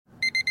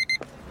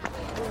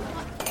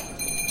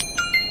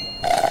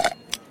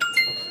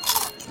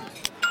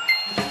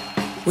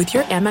With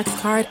your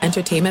Amex card,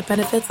 entertainment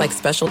benefits like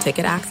special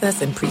ticket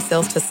access and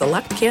pre-sales to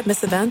select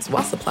can't-miss events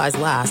while supplies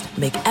last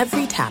make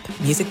every tap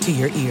music to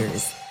your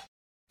ears.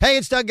 Hey,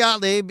 it's Doug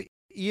Gottlieb.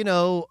 You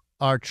know,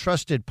 our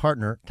trusted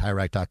partner,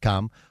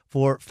 TireRack.com,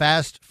 for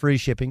fast, free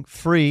shipping,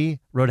 free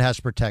road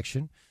hazard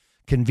protection,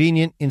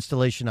 convenient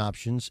installation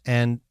options,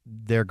 and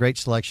their great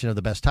selection of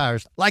the best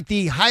tires, like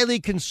the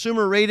highly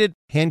consumer-rated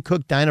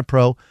hand-cooked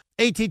Dynapro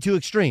AT2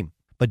 Extreme.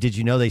 But did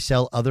you know they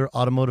sell other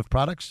automotive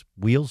products?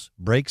 Wheels,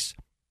 brakes,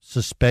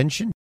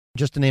 suspension,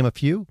 just to name a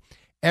few.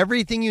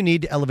 Everything you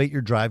need to elevate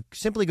your drive.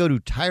 Simply go to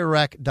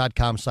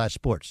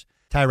TireRack.com/sports.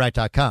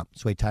 TireRack.com.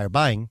 It's the way tire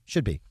buying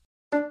should be.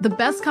 The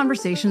best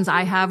conversations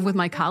I have with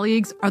my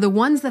colleagues are the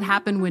ones that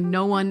happen when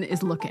no one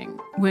is looking,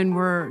 when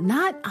we're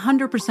not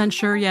 100%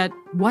 sure yet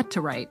what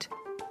to write.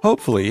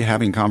 Hopefully,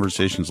 having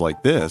conversations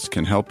like this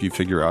can help you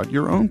figure out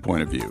your own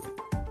point of view.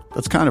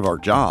 That's kind of our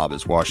job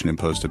as Washington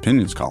Post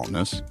opinions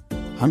columnists.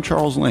 I'm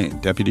Charles Lane,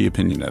 Deputy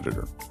Opinion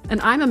Editor.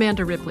 And I'm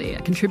Amanda Ripley,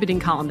 a contributing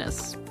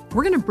columnist.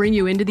 We're going to bring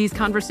you into these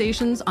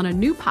conversations on a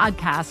new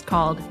podcast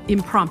called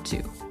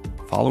Impromptu.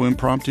 Follow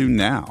Impromptu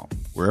now,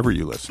 wherever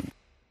you listen.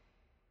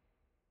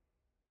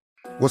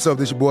 What's up,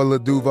 this your boy Lil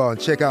Duval, and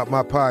check out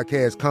my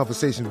podcast,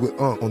 Conversations with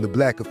Unc, on the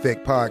Black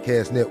Effect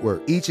Podcast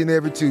Network. Each and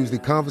every Tuesday,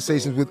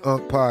 Conversations with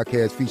Unc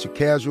podcast feature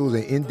casuals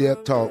and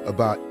in-depth talk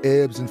about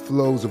ebbs and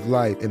flows of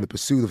life and the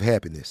pursuit of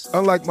happiness.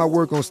 Unlike my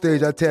work on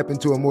stage, I tap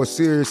into a more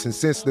serious and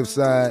sensitive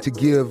side to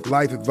give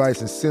life advice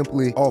and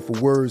simply offer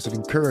words of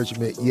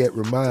encouragement, yet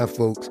remind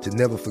folks to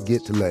never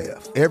forget to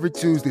laugh. Every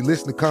Tuesday,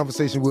 listen to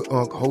Conversation with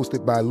Unc,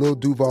 hosted by Lil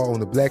Duval on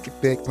the Black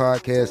Effect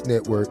Podcast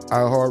Network,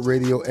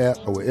 iHeartRadio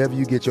app, or wherever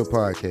you get your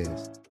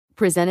podcasts.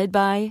 Presented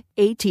by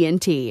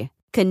AT&T.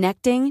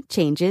 Connecting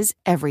changes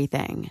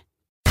everything.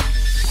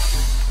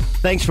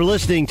 Thanks for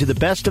listening to the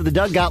Best of the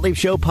Doug Gottlieb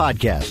Show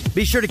podcast.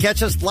 Be sure to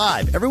catch us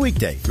live every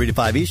weekday, 3 to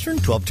 5 Eastern,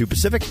 12 to 2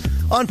 Pacific,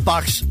 on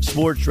Fox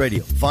Sports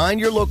Radio. Find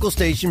your local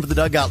station for the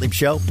Doug Gottlieb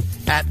Show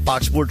at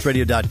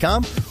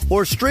foxsportsradio.com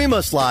or stream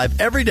us live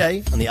every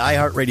day on the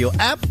iHeartRadio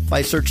app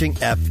by searching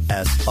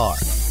FSR.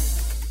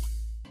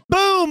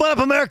 Boom! What up,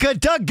 America?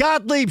 Doug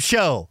Gottlieb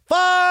Show.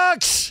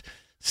 Fox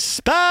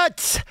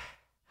Sports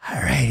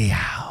Radio.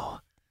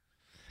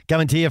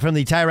 Coming to you from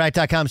the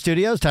TireRack.com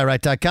studios,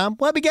 TireRack.com.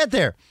 Well, we get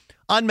there.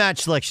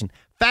 Unmatched selection,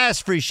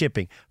 fast free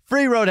shipping,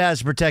 free road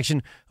hazard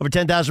protection, over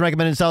 10,000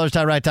 recommended installers,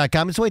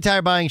 TireRack.com. It's the way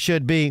tire buying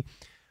should be.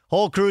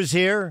 Whole crew's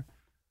here.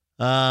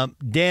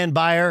 Dan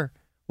Beyer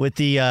with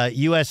the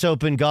U.S.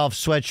 Open golf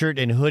sweatshirt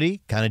and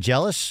hoodie. Kind of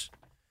jealous.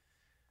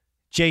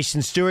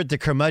 Jason Stewart, the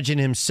curmudgeon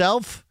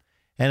himself.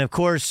 And, of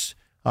course,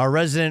 our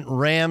resident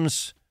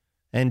Rams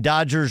and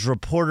Dodgers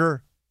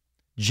reporter,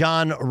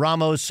 John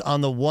Ramos,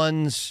 on the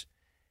ones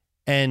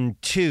and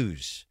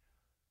twos.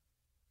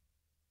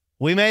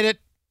 We made it.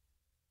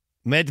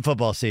 Made the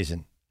football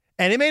season.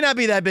 And it may not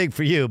be that big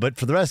for you, but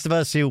for the rest of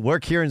us who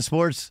work here in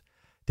sports,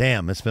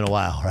 damn, it's been a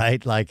while,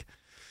 right? Like,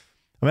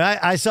 I mean,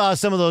 I saw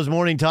some of those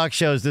morning talk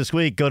shows this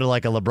week go to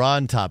like a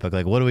LeBron topic.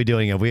 Like, what are we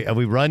doing? Have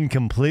we run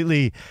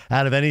completely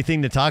out of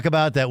anything to talk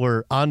about that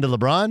we're on to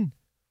LeBron?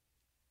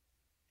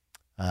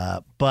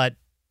 But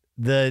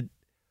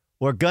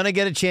we're going to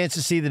get a chance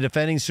to see the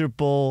defending Super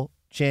Bowl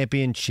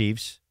champion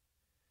Chiefs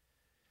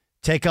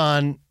take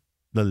on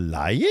the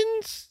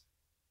Lions?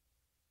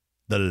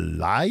 The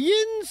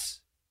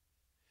Lions?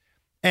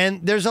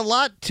 And there's a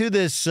lot to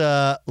this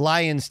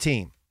Lions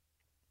team.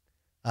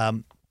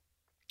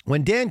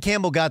 When Dan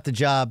Campbell got the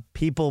job,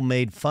 people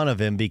made fun of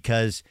him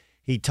because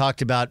he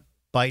talked about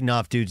biting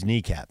off dudes'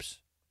 kneecaps.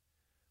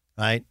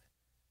 Right?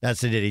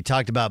 That's what he did. He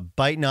talked about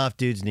biting off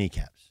dudes'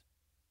 kneecaps.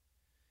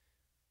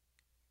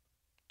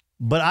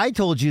 But I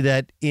told you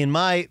that in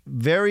my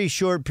very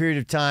short period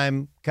of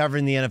time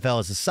covering the NFL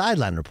as a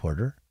sideline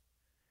reporter,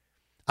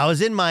 I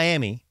was in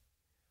Miami,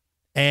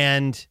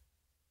 and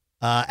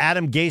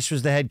Adam Gase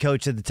was the head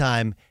coach at the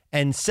time,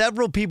 and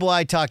several people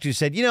I talked to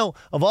said, you know,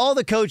 of all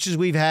the coaches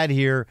we've had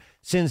here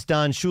since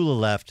Don Shula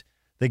left,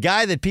 the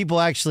guy that people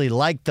actually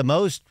liked the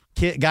most,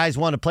 guys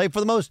want to play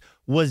for the most,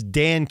 was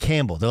Dan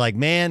Campbell. They're like,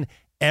 man,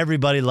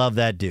 everybody loved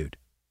that dude.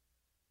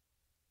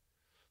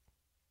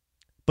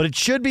 But it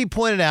should be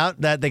pointed out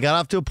that they got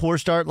off to a poor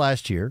start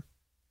last year.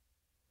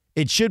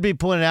 It should be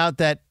pointed out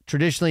that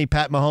traditionally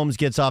Pat Mahomes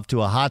gets off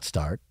to a hot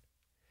start.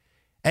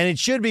 And it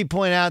should be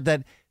pointed out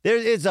that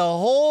it's a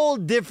whole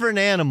different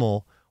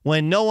animal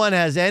when no one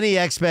has any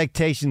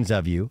expectations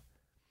of you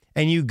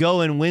and you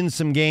go and win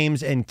some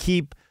games and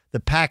keep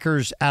the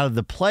Packers out of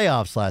the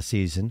playoffs last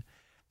season,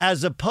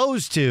 as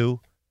opposed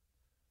to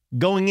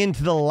going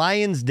into the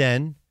Lions'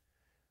 den,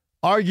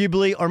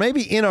 arguably, or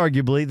maybe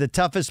inarguably, the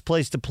toughest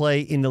place to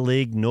play in the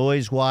league,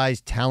 noise-wise,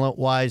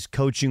 talent-wise,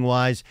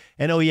 coaching-wise.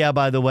 And, oh, yeah,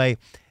 by the way,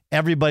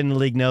 everybody in the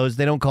league knows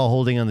they don't call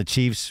holding on the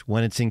Chiefs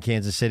when it's in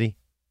Kansas City.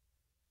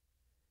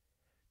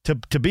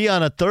 To be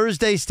on a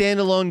Thursday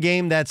standalone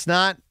game, that's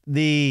not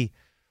the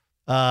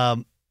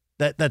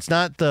that's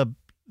not the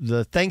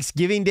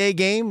Thanksgiving Day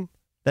game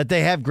that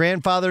they have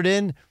grandfathered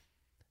in.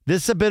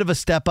 This is a bit of a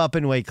step up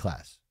in weight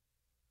class.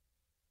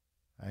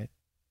 Right?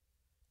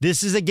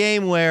 This is a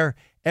game where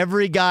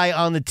Every guy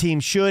on the team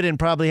should and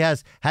probably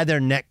has had their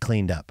neck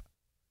cleaned up.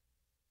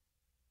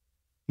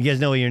 You guys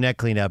know what your neck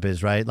cleaned up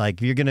is, right?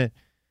 Like if you're gonna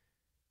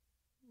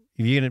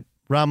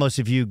Ramos,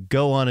 if you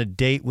go on a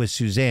date with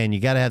Suzanne, you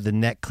got to have the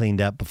neck cleaned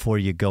up before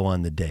you go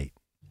on the date.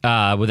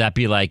 Would that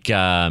be like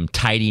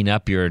tidying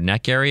up your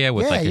neck area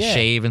with a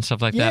shave and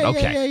stuff like that?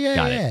 Okay,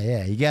 got it.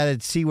 Yeah. You got to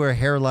see where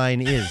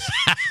hairline is.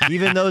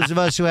 Even those of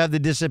us who have the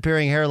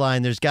disappearing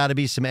hairline, there's got to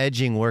be some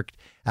edging work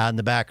out in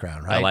the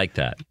background, right? I like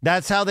that.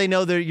 That's how they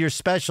know that you're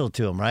special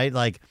to them, right?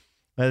 Like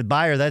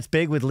buyer, that's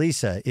big with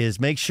Lisa, is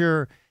make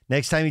sure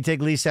next time you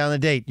take Lisa on a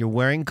date, you're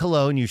wearing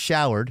cologne, you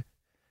showered,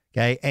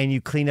 okay, and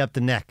you clean up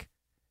the neck.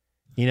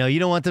 You know, you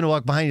don't want them to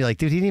walk behind you like,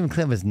 dude, he didn't even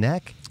clean up his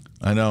neck.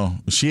 I know.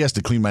 She has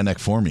to clean my neck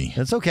for me.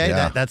 That's okay.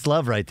 Yeah. That's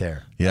love right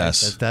there.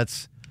 Yes. Right?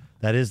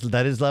 That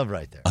is love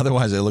right there.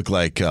 Otherwise, I look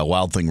like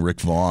Wild Thing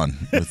Rick Vaughn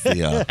with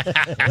the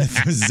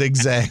with the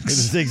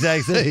zigzags. The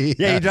zigzags.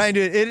 Yeah, you're trying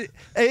to do it.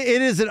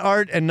 It is an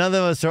art, and none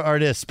of us are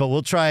artists, but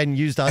I'll try and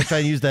use that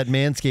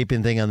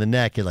manscaping thing on the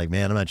neck. You're like,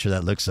 man, I'm not sure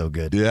that looks so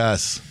good.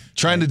 Yes.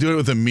 Trying to do it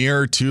with a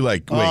mirror, too.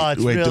 Like,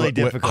 it's really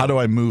difficult. How do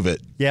I move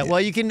it? Yeah,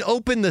 well, you can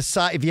open the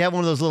side. If you have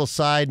one of those little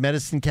side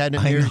medicine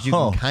cabinet mirrors, you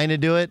can kind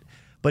of do it.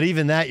 But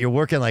even that, you're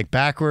working like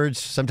backwards.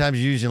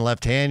 Sometimes you're using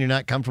left hand. You're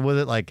not comfortable with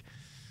it. Like,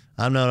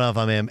 I don't know if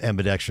I'm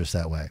ambidextrous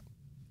that way.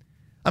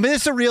 I mean,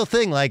 it's a real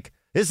thing. Like,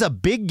 this is a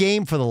big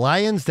game for the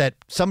Lions that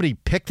somebody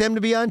picked them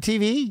to be on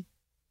TV.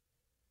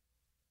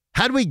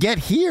 How do we get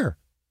here?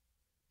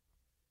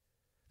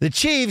 The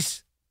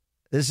Chiefs,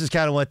 this is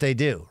kind of what they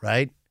do,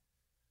 right?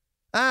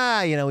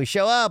 We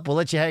show up, we'll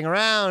let you hang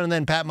around, and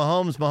then Pat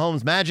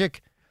Mahomes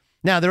magic.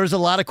 Now, there was a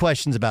lot of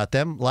questions about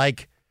them,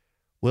 like,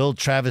 will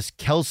Travis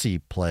Kelce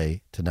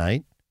play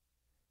tonight?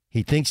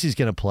 He thinks he's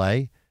going to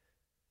play.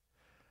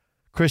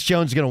 Chris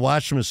Jones is going to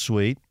watch from his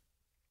suite.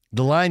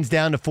 The line's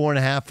down to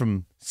 4.5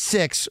 from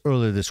 6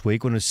 earlier this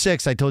week. When it was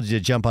 6, I told you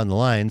to jump on the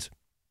Lions.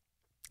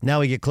 Now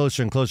we get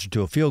closer and closer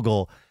to a field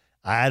goal.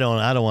 I don't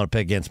want to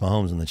pick against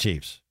Mahomes and the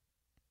Chiefs.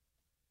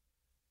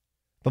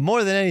 But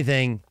more than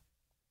anything,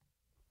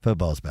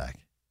 football's back.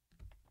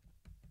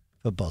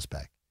 Football's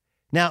back.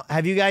 Now,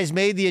 have you guys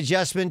made the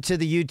adjustment to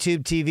the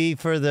YouTube TV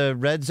for the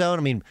Red Zone?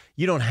 I mean,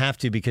 you don't have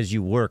to because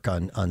you work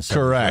on Sunday,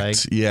 correct.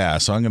 Right? Yeah,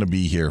 so I'm going to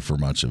be here for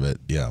much of it.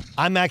 Yeah.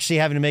 I'm actually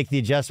having to make the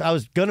adjustment. I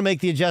was going to make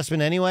the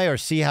adjustment anyway or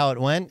see how it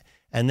went.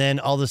 And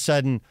then all of a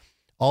sudden,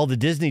 all the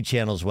Disney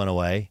channels went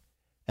away.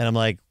 And I'm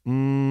like,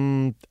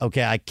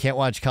 okay, I can't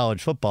watch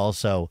college football.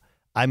 So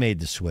I made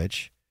the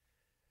switch.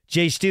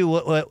 Jay Stu,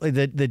 what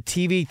the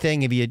TV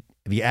thing, have you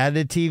added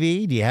a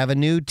TV? Do you have a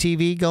new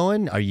TV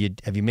going?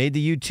 Have you made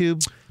the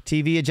YouTube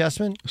TV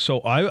adjustment?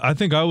 So I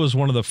think I was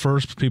one of the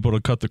first people to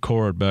cut the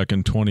cord back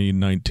in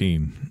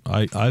 2019.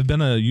 I've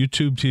been a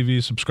YouTube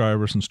TV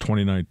subscriber since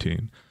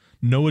 2019.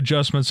 No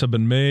adjustments have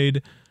been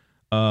made.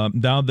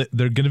 Now that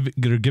they're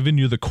giving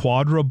you the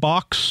Quadra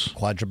box,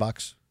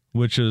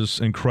 which is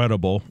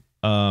incredible.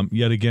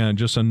 Yet again,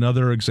 just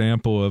another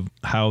example of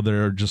how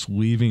they're just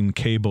leaving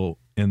cable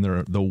in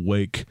the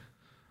wake.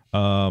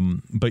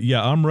 But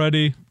yeah, I'm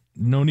ready.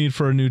 No need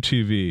for a new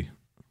TV.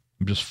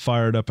 I'm just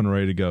fired up and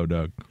ready to go,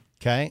 Doug.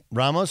 Okay,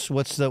 Ramos,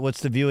 what's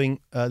the viewing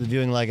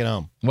like at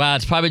home? Well,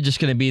 it's probably just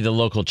going to be the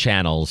local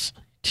channels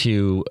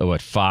to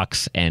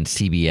Fox and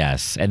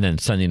CBS, and then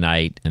Sunday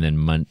night, and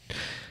then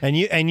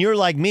And you're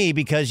like me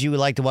because you would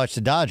like to watch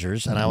the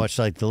Dodgers, and I watch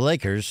like the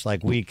Lakers.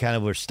 Like we kind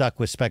of were stuck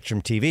with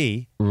Spectrum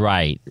TV,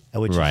 right?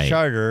 Which is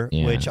Charter,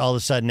 which all of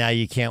a sudden now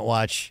you can't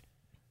watch.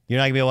 You're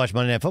not gonna be able to watch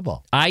Monday Night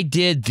Football. I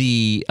did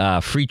the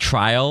free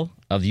trial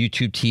of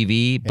YouTube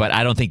TV, but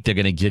I don't think they're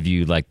gonna give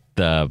you like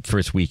the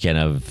first weekend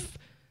of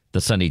the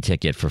Sunday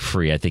ticket for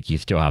free. I think you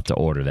still have to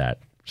order that.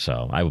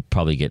 So I would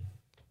probably get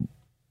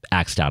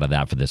axed out of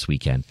that for this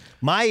weekend.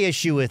 My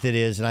issue with it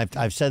is, and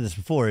I've said this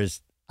before,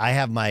 is I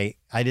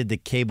did the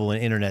cable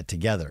and internet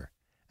together,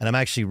 and I'm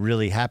actually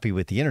really happy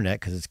with the internet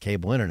because it's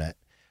cable internet,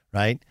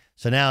 right?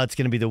 So now it's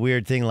going to be the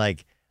weird thing,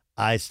 like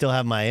I still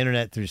have my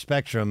internet through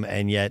Spectrum,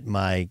 and yet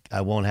I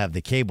won't have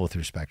the cable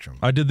through Spectrum.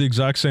 I did the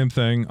exact same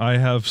thing. I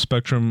have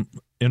Spectrum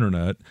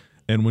internet,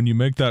 and when you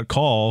make that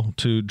call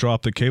to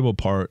drop the cable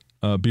part,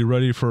 be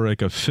ready for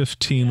like a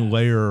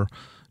 15-layer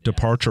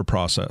departure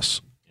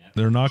process.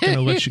 They're not going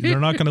to let you.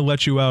 They're not going to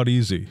let you out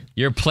easy.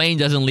 Your plane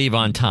doesn't leave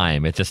on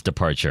time at this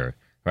departure.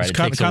 Right, it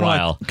takes a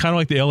while. Kind of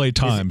like the LA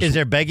Times. Is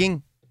there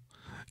begging?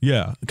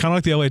 Yeah, kind of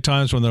like the LA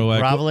Times when they're like,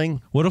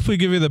 groveling. What if we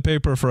give you the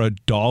paper for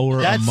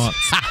 $1 a month?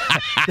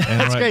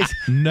 That's crazy.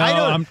 No,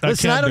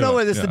 I don't know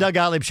where this is the Doug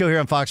Gottlieb Show here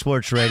on Fox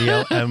Sports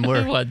Radio, and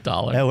we're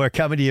 $1. And we're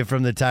coming to you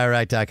from the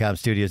TireRack.com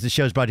studios. This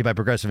show is brought to you by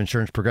Progressive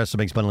Insurance. Progressive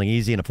makes bundling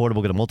easy and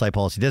affordable. Get a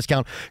multi-policy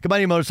discount.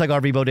 Combine your motorcycle,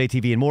 RV, boat,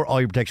 ATV, and more.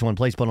 All your protection in one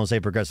place. Bundle,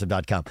 save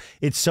Progressive.com.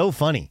 It's so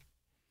funny,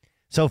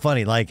 so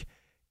funny. Like,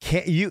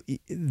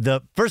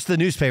 the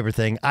newspaper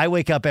thing. I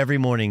wake up every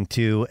morning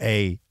to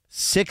a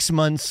 6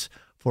 months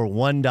for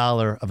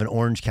 $1 of an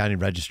Orange County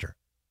Register.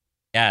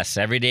 Yes,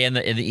 every day in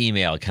the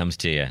email it comes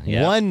to you.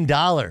 Yep.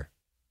 $1.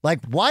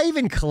 Like, why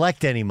even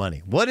collect any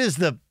money? What is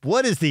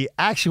the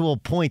actual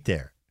point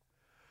there?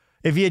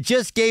 if you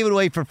just gave it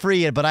away for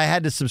free, but I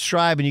had to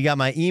subscribe and you got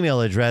my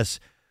email address,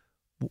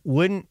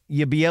 wouldn't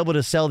you be able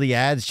to sell the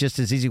ads just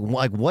as easy?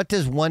 Like, what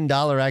does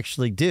 $1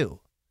 actually do?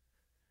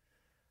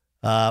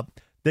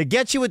 They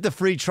get you with the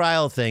free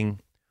trial thing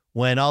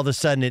when all of a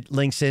sudden it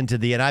links into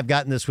and I've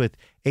gotten this with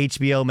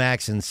HBO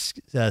Max and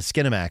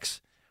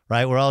Skinamax,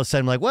 right? Where all of a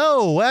sudden I'm like,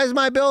 whoa, why is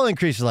my bill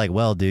increasing? Like,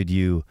 well, dude,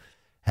 you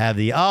have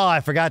I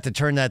forgot to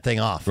turn that thing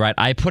off. Right.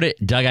 I put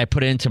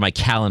it into my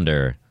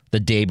calendar the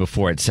day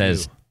before. It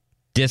says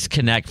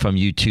disconnect from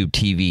YouTube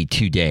TV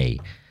today.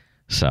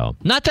 So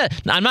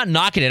I'm not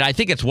knocking it. I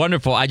think it's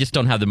wonderful. I just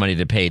don't have the money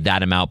to pay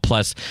that amount.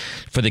 Plus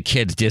for the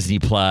kids, Disney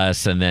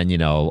Plus, and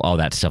then, all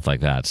that stuff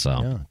like that.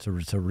 So yeah,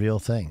 it's a real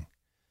thing.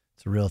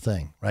 It's a real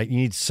thing, right? You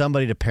need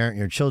somebody to parent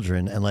your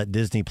children and let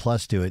Disney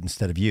Plus do it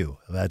instead of you.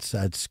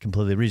 That's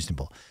completely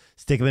reasonable.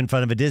 Stick them in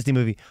front of a Disney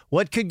movie.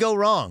 What could go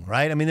wrong,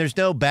 right? I mean, there's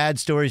no bad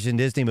stories in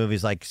Disney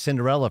movies like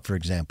Cinderella, for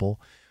example,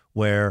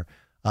 where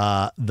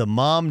the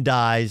mom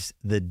dies,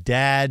 the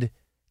dad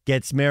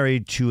gets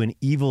married to an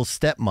evil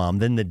stepmom,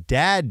 then the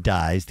dad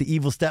dies, the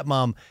evil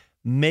stepmom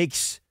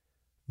makes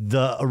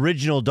the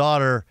original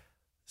daughter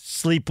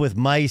sleep with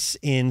mice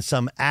in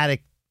some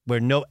attic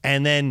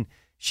and then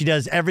she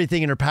does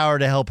everything in her power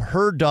to help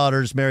her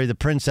daughters marry the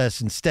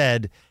princess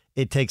instead.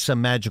 It takes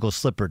some magical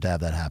slipper to have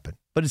that happen.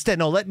 But instead,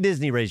 no, let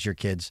Disney raise your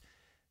kids,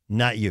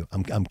 not you.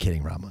 I'm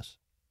kidding, Ramos.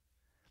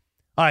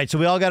 All right, so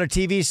we all got our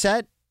TV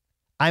set.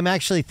 I'm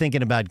actually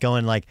thinking about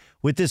going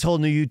with this whole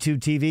new YouTube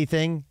TV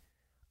thing.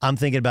 I'm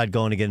thinking about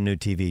going to get a new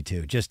TV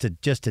too, just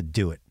to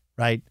do it,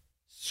 right?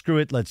 Screw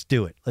it, let's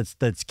do it.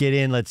 Let's get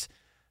in. Let's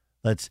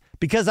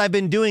because I've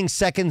been doing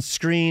second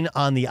screen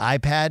on the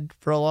iPad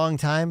for a long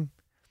time,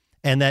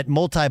 and that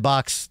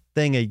multi-box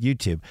thing at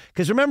YouTube.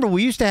 Because remember,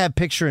 we used to have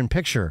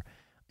picture-in-picture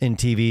in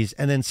TVs,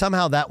 and then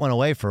somehow that went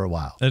away for a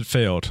while. It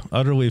failed,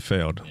 utterly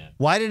failed. Yeah.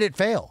 Why did it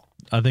fail?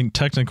 I think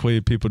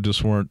technically people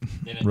just weren't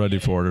ready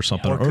for it or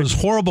something, or it was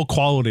horrible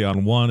quality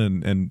on one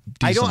and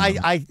decent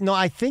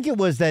I think it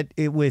was that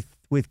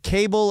with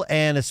cable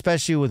and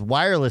especially with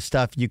wireless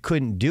stuff, you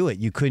couldn't do it.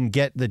 You couldn't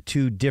get the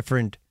two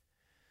different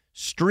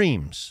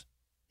streams,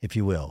 if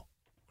you will,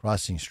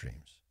 crossing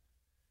streams.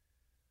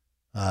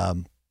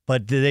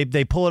 But did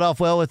they pull it off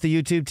well with the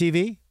YouTube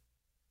TV?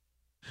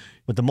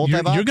 With the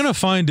multi-box? You're going to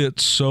find it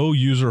so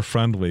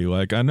user-friendly.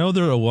 Like, I know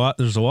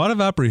there's a lot of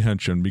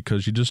apprehension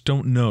because you just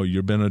don't know.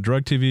 You've been a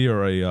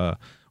DirecTV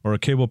or a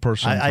cable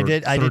person I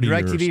did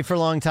DirecTV years. for a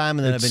long time,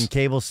 and then I've been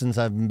cable since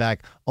I've been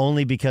back,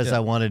 only because I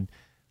wanted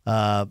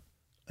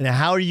now,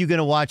 how are you going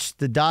to watch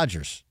the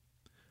Dodgers?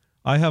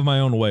 I have my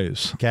own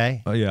ways.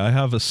 Okay. Yeah, I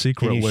have a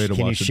secret way to watch the Dodgers.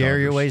 Can you share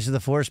your ways of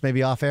the force,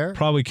 maybe off air?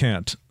 Probably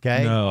can't.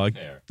 Okay. No,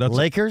 that's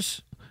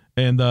Lakers?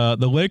 And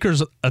the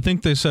Lakers, I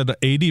think they said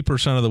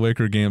 80% of the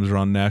Laker games are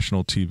on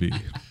national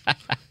TV.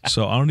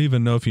 So I don't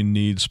even know if you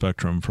need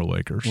Spectrum for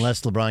Lakers.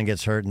 Unless LeBron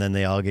gets hurt and then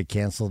they all get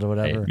canceled or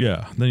whatever.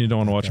 Yeah, then you don't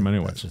want to watch them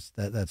anyways.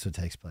 That's what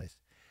takes place.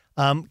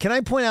 Can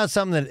I point out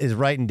something that is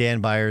right in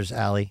Dan Byers'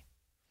 alley?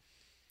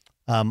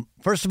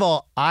 First of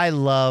all, I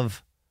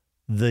love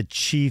the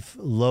Chief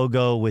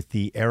logo with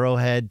the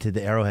arrowhead to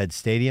the Arrowhead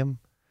Stadium.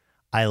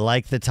 I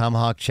like the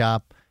tomahawk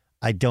chop.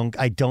 I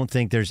don't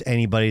think there's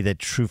anybody that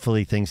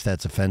truthfully thinks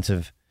that's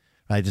offensive.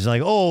 Right? Just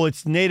like, oh,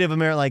 it's Native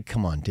American. Like,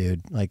 come on,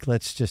 dude. Like,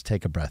 let's just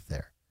take a breath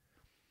there.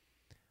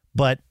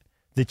 But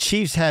the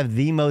Chiefs have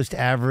the most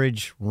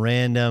average,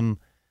 random,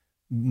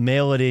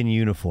 mail-it-in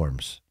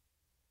uniforms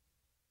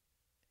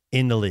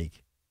in the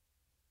league.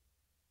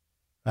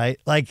 Right?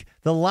 Like,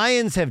 the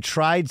Lions have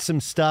tried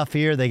some stuff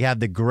here. They have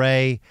the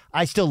gray.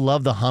 I still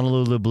love the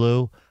Honolulu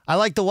blue. I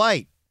like the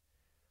white.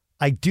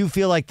 I do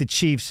feel like the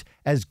Chiefs,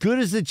 as good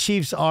as the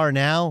Chiefs are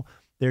now,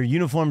 their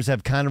uniforms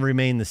have kind of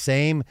remained the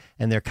same,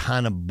 and they're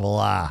kind of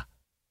blah.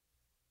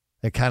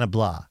 They're kind of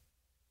blah.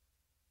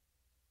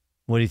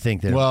 What do you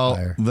think there?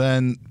 Well,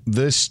 then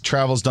this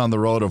travels down the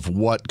road of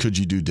what could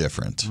you do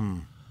different?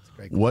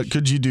 What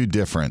could you do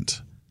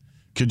different?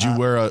 Could you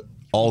wear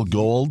all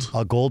gold?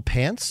 Gold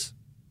pants?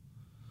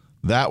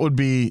 That would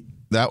be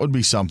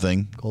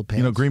something. Gold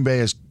pants. Green Bay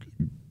is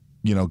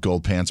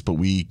gold pants, but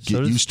we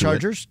get used to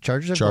it.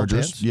 Chargers have gold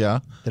pants. Yeah.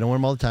 They don't wear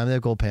them all the time. They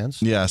have gold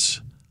pants.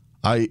 Yes.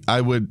 I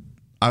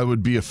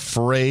would be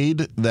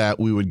afraid that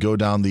we would go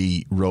down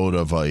the road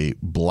of a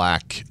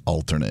black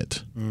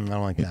alternate. I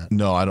don't like that.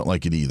 No, I don't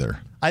like it either.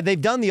 They've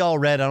done the all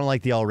red. I don't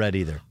like the all red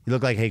either. You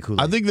look like Hey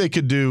Kool-Aid. I think they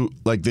could do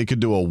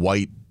a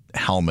white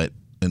helmet,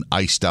 an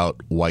iced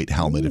out white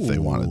helmet if they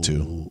wanted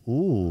to.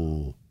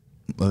 Ooh.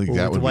 I think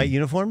that would be white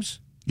uniforms?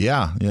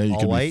 Yeah, you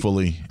could white? Be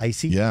fully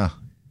icy. Yeah.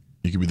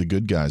 You could be the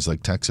good guys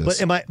like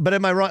Texas. But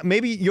am I wrong?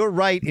 Maybe you're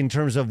right in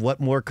terms of what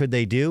more could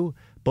they do,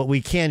 but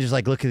we can't just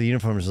look at the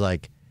uniforms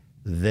like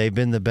they've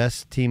been the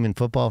best team in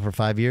football for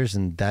 5 years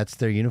and that's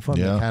their uniform.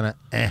 Yeah. Kind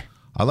of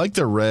I like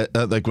their red,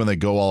 like when they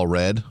go all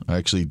red.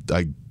 I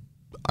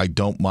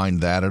don't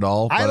mind that at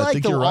all. But I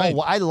think you're right.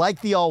 I like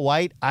the all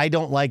white. I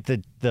don't like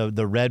the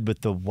red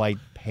with the white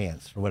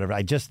pants or whatever.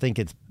 I just think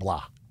it's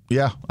blah.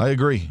 Yeah, I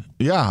agree.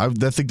 Yeah,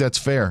 I think that's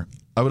fair.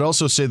 I would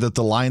also say that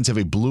the Lions have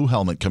a blue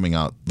helmet coming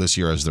out this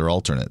year as their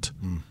alternate.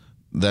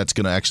 that's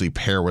going to actually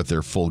pair with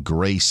their full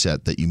gray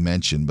set that you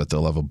mentioned, but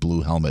they'll have a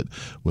blue helmet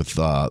with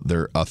a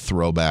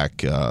throwback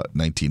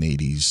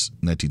 1970s,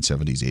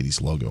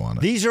 80s logo on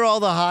it. These are all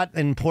the hot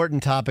and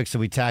important topics that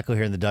we tackle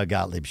here in the Doug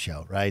Gottlieb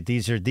Show, right?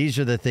 These are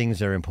the things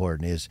that are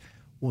important, is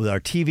with our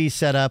TV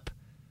setup,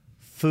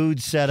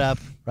 food setup,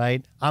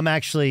 right? I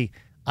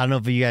don't know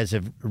if you guys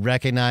have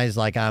recognized,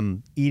 like,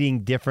 I'm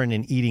eating different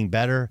and eating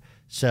better.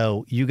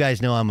 So you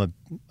guys know I'm a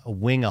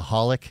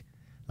wingaholic.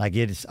 Like,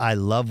 I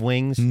love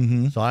wings,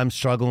 so I'm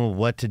struggling with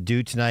what to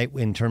do tonight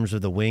in terms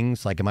of the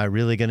wings. Like, am I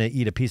really going to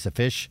eat a piece of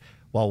fish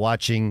while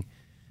watching,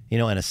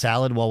 and a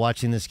salad while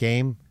watching this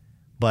game?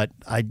 But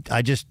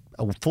I just,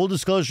 full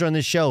disclosure on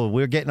this show,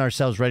 we're getting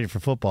ourselves ready for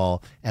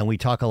football, and we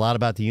talk a lot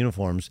about the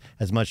uniforms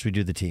as much as we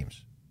do the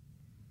teams.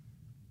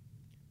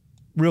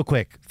 Real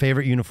quick,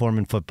 favorite uniform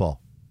in football?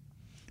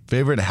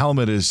 Favorite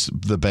helmet is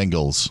the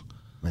Bengals.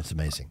 That's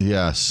amazing.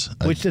 Yes.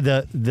 Which,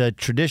 the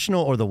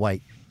traditional or the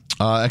white?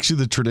 Actually,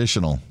 the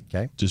traditional.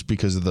 Okay. Just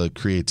because of the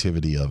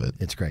creativity of it.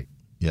 It's great.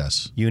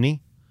 Yes.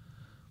 Uni,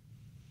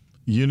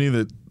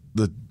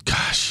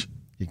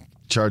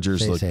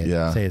 Chargers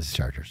Say it's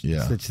Chargers.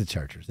 Yeah. It's the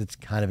Chargers. It's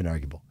kind of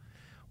inarguable.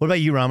 What about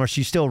you, Ramos?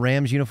 You still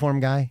Rams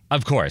uniform guy?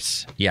 Of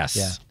course. Yes.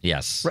 Yeah.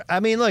 Yes. I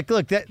mean, look,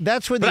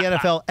 that's where the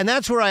NFL, and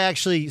that's where I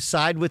actually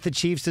side with the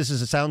Chiefs.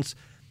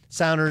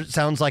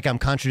 Sounds like I'm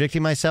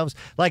contradicting myself.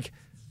 Like,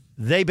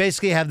 they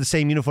basically have the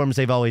same uniforms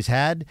they've always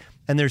had,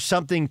 and there's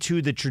something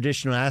to the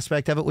traditional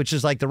aspect of it, which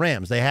is like the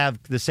Rams. They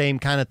have the same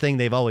kind of thing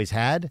they've always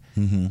had.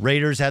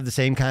 Raiders have the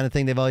same kind of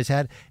thing they've always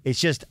had. It's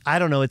just, I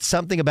don't know, it's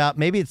something about,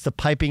 maybe it's the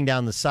piping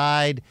down the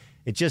side.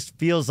 It just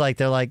feels like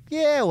they're like,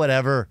 yeah,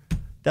 whatever.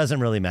 Doesn't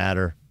really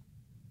matter.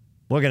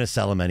 We're going to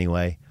sell them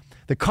anyway.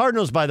 The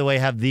Cardinals, by the way,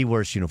 have the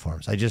worst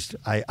uniforms. They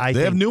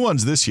have new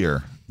ones this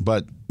year,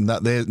 but now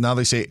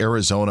they say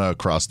Arizona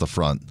across the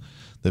front.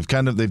 They've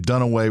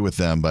done away with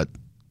them, but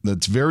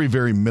it's very,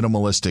 very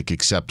minimalistic,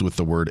 except with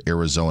the word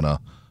Arizona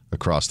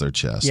across their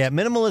chest. Yeah,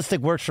 minimalistic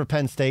works for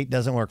Penn State,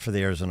 doesn't work for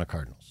the Arizona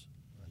Cardinals.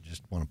 I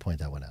just want to point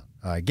that one out.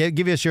 All right,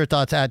 give us your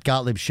thoughts at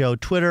Gottlieb Show,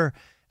 Twitter,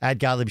 at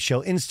Gottlieb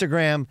Show,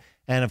 Instagram,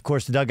 and, of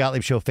course, the Doug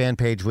Gottlieb Show fan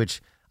page,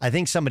 which I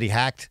think somebody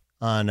hacked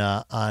on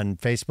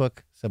Facebook,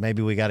 so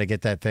maybe we got to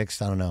get that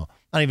fixed. I don't know.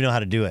 I don't even know how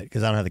to do it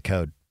because I don't have the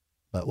code.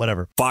 But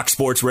whatever. Fox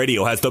Sports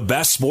Radio has the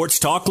best sports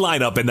talk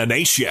lineup in the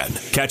nation.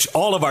 Catch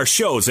all of our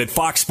shows at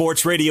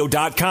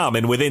foxsportsradio.com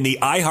and within the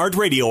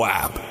iHeartRadio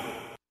app.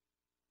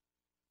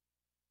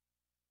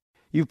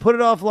 You've put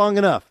it off long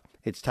enough.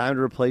 It's time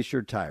to replace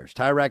your tires.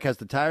 Tire Rack has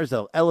the tires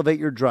that'll elevate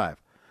your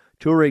drive.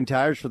 Touring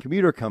tires for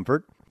commuter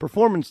comfort,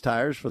 performance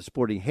tires for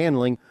sporty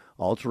handling,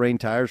 all-terrain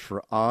tires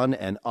for on-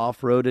 and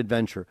off-road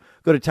adventure.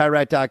 Go to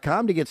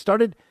TireRack.com to get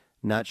started.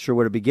 Not sure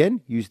where to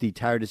begin? Use the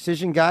Tire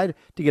Decision Guide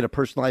to get a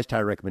personalized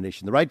tire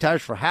recommendation. The right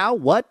tires for how,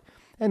 what,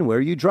 and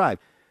where you drive.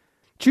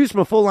 Choose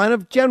from a full line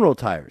of general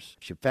tires.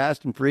 Ship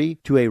fast and free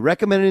to a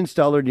recommended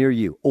installer near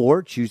you.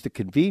 Or choose the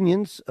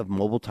convenience of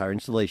mobile tire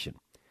installation.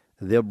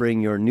 They'll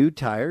bring your new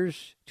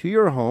tires to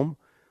your home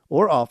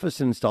or office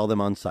and install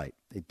them on site.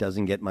 It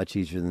doesn't get much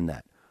easier than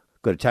that.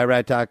 Go to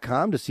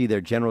TireRack.com to see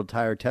their general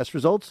tire test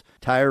results,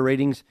 tire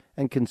ratings,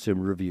 and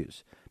consumer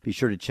reviews. Be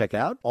sure to check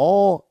out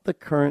all the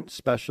current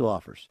special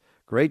offers.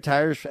 Great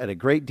tires at a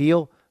great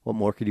deal. What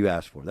more could you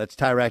ask for? That's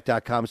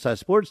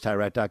TireRack.com/sports,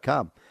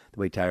 TireRack.com, the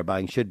way tire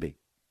buying should be.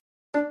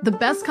 The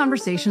best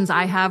conversations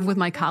I have with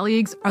my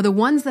colleagues are the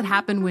ones that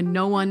happen when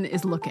no one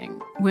is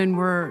looking, when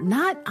we're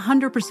not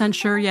 100%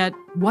 sure yet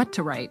what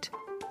to write.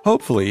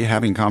 Hopefully,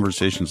 having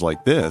conversations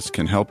like this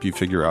can help you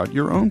figure out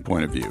your own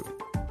point of view.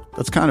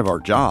 That's kind of our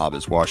job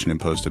as Washington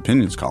Post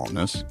opinions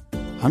columnists.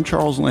 I'm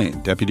Charles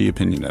Lane, Deputy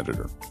Opinion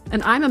Editor.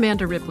 And I'm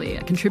Amanda Ripley,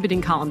 a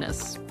contributing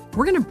columnist.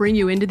 We're going to bring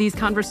you into these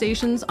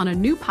conversations on a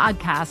new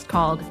podcast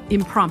called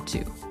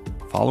Impromptu.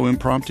 Follow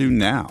Impromptu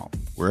now,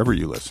 wherever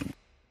you listen.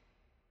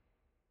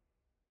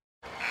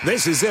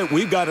 This is it.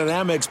 We've got an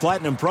Amex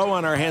Platinum Pro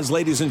on our hands,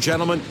 ladies and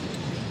gentlemen.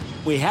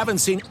 We haven't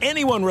seen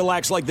anyone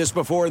relax like this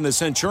before in the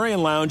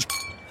Centurion Lounge.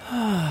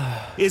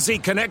 Is he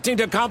connecting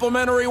to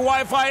complimentary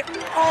Wi-Fi?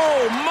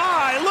 Oh,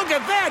 my! Look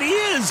at that! He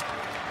is!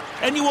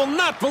 And you will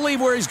not believe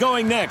where he's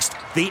going next.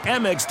 The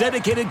Amex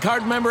dedicated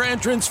card member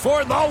entrance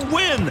for the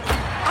win.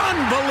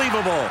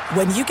 Unbelievable.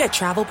 When you get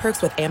travel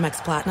perks with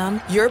Amex Platinum,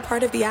 you're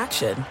part of the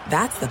action.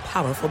 That's the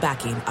powerful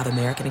backing of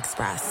American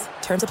Express.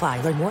 Terms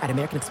apply. Learn more at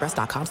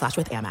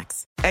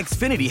americanexpress.com/withAmex.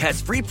 Xfinity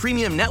has free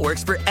premium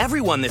networks for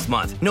everyone this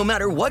month, no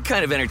matter what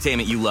kind of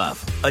entertainment you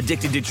love.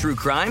 Addicted to true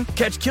crime?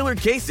 Catch killer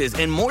cases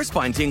and more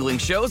spine-tingling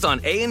shows on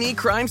A&E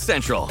Crime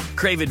Central.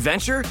 Crave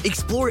adventure?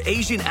 Explore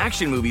Asian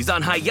action movies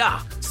on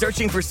Hi-YAH.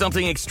 Searching for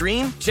something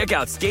extreme? Check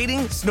out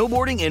skating,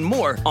 snowboarding, and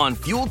more on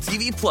Fuel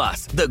TV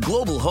Plus, the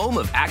global home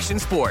of action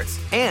sports.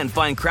 And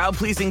find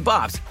crowd-pleasing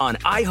bops on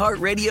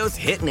iHeartRadio's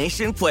Hit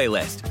Nation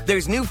playlist.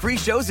 There's new free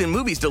shows and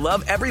movies to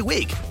love every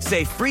week.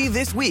 Say free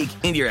this week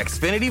in your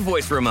Xfinity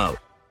voice remote.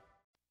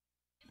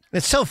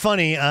 It's so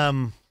funny.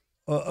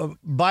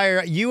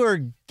 Buyer, you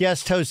were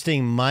guest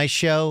hosting my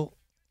show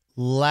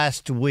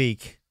last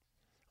week,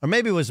 or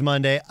maybe it was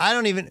Monday.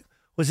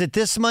 Was it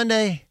this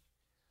Monday?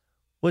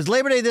 Was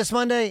Labor Day this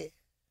Monday?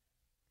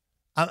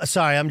 I'm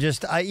sorry,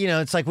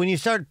 it's like when you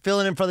start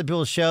filling in for other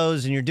people's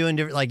shows and you're doing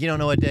different, like you don't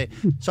know what day.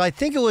 So I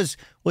think it was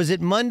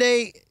it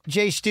Monday,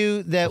 Jay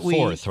Stu, that the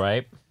 4th,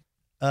 right?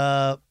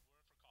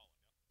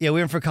 Yeah, we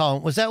went for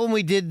Colin. Was that when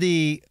we did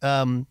the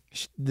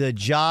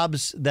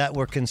jobs that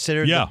were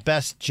considered the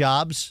best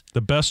jobs?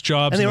 The best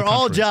jobs, and they in were the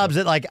all country. jobs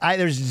that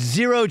there's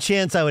zero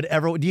chance I would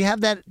ever. Do you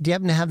have that? Do you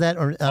happen to have that?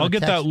 Or I'll get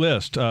that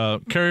list.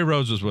 Kerry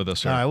Rhodes is with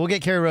us here. All right, we'll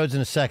get Kerry Rhodes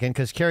in a second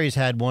because Kerry's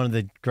had one of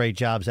the great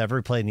jobs ever.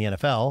 He played in the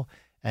NFL,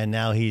 and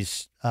now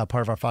he's part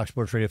of our Fox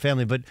Sports Radio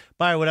family. But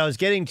Byron, what I was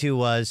getting to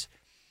was,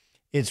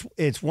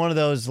 it's one of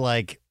those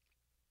like,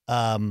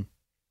 our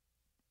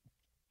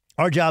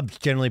job's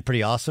generally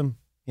pretty awesome,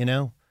 you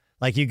know.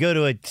 Like you go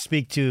to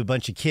speak to a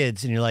bunch of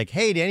kids and you're like,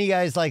 hey, do any of you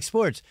guys like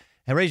sports?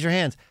 And raise your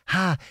hands.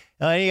 Any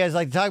of you guys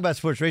like to talk about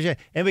sports? Raise your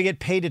hand. And we get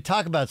paid to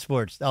talk about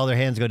sports. All their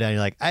hands go down.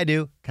 You're like, I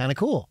do. Kind of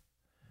cool.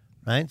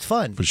 Right? It's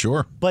fun. For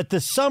sure. But the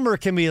summer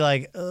can be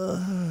like,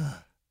 and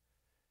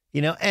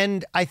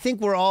I think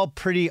we're all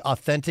pretty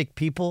authentic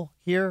people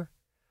here.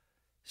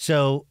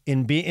 So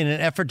in an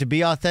effort to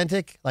be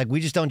authentic, like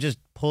we just don't just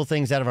pull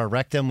things out of our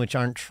rectum, which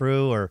aren't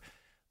true, or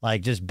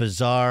like just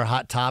bizarre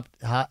hot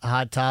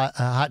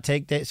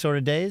take sort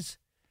of days.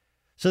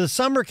 So the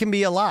summer can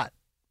be a lot.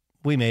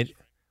 We made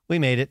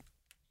it.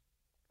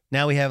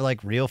 Now we have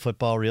like real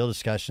football, real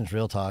discussions,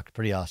 real talk.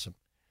 Pretty awesome.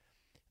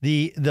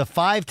 The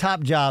 5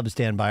 top jobs,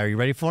 Dan Byer. Are you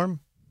ready for them?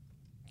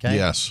 Okay.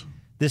 Yes.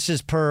 This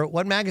is per,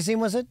 what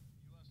magazine was it?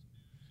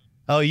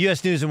 Oh,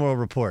 U.S. News and World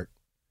Report,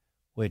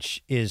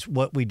 which is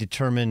what we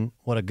determine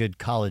what a good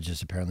college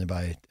is apparently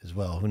by as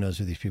well. Who knows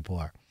who these people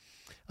are?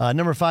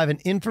 Number 5, an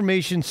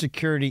information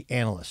security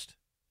analyst.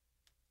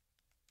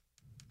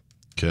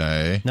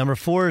 Okay. Number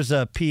 4 is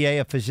a PA,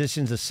 a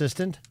physician's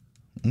assistant.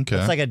 Okay.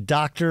 It's like a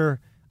doctor.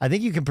 I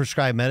think you can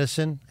prescribe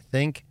medicine, I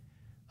think.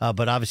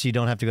 But obviously you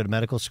don't have to go to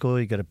medical school.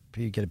 You get a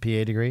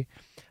PA degree.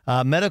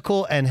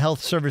 Medical and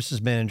health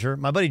services manager.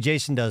 My buddy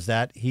Jason does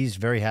that. He's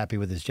very happy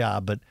with his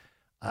job, but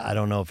I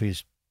don't know if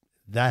he's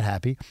that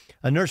happy.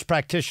 A nurse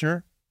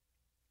practitioner,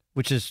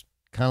 which is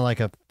kind of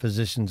like a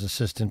physician's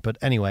assistant. But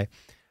anyway.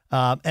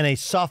 And a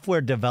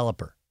software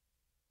developer,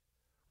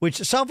 which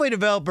software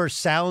developer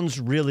sounds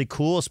really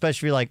cool, especially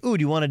if you're like, ooh,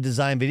 do you want to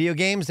design video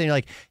games? Then you're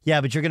like, yeah,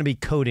 but you're going to be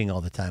coding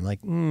all the time. Like,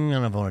 I don't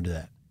know if I want to do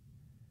that.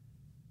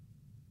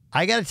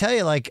 I got to tell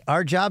you, like,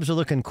 our jobs are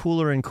looking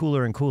cooler and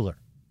cooler and cooler.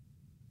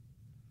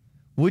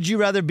 Would you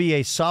rather be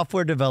a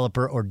software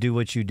developer or do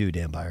what you do,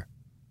 Dan Byer?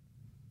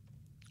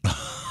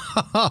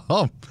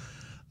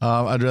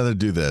 I'd rather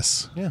do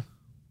this. Yeah.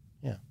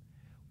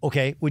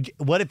 Okay.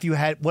 What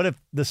if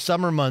the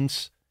summer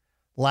months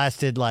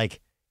lasted like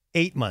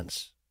 8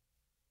 months?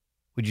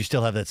 Would you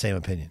still have that same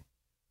opinion?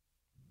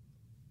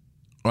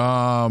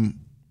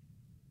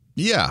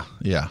 Yeah,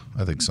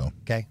 I think so.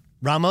 Okay.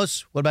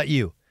 Ramos, what about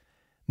you?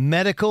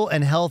 Medical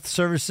and health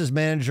services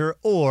manager,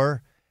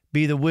 or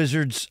be the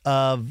wizard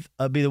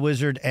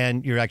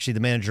and you're actually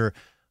the manager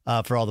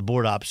for all the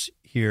board ops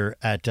here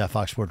at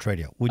Fox Sports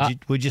Radio.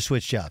 Would you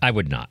switch jobs? I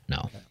would not,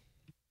 no. Okay.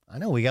 I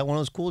know, we got one of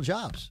those cool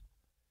jobs.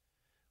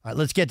 All right,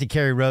 let's get to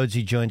Kerry Rhodes.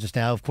 He joins us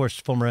now. Of course,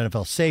 former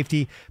NFL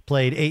safety,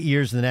 played 8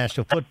 years in the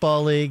National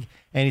Football League,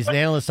 and he's an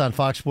analyst on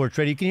Fox Sports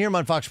Radio. You can hear him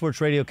on Fox Sports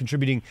Radio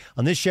contributing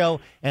on this show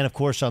and, of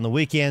course, on the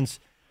weekends.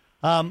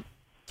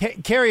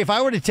 Kerry, if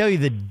I were to tell you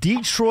the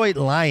Detroit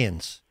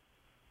Lions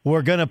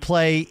were going to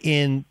play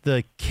in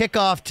the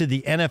kickoff to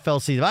the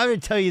NFL season, if I were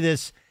to tell you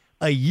this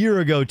a year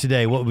ago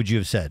today, what would you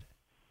have said?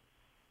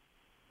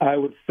 I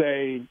would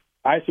say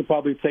I should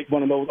probably take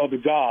one of those other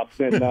jobs,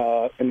 and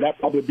that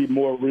probably be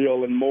more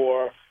real and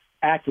more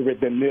accurate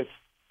than this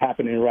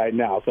happening right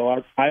now. So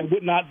I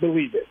would not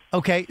believe it.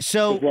 Okay,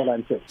 so is what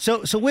I'm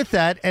saying. So with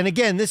that, and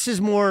again, this is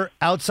more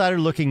outsider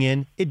looking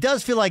in. It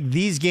does feel like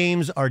these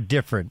games are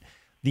different.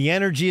 The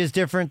energy is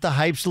different. The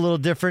hype's a little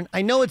different.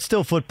 I know it's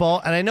still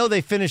football, and I know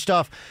they finished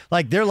off,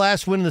 like their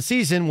last win of the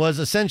season was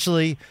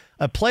essentially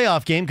a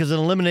playoff game because it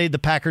eliminated the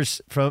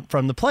Packers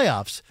from the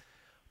playoffs.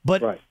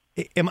 But right.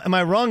 Am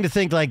I wrong to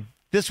think like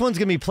this one's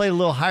going to be played a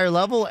little higher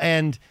level,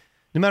 and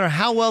no matter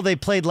how well they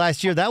played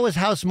last year, that was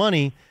house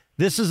money.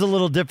 This is a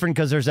little different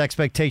because there's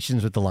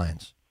expectations with the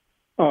Lions.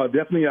 Oh,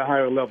 definitely a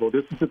higher level.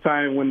 This is the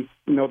time when,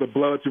 the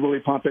blood's really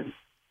pumping.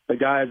 The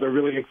guys are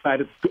really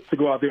excited to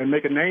go out there and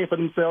make a name for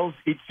themselves.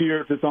 Each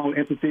year it's its own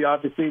entity,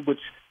 obviously, which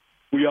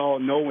we all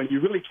know. And you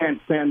really can't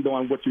stand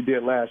on what you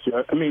did last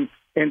year. I mean,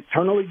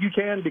 internally you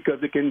can because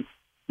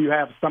you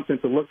have something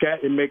to look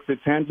at. It makes it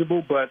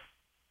tangible. But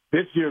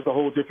this year is a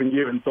whole different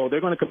year. And so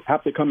they're going to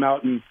have to come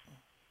out and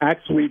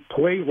actually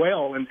play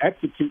well and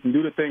execute and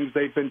do the things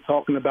they've been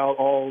talking about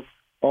all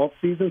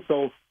season.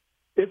 So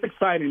it's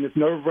exciting. It's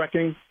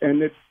nerve-wracking.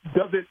 And it's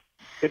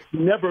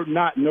never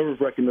not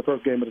nerve-wracking the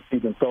first game of the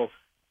season. So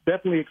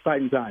definitely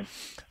exciting time.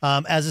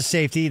 As a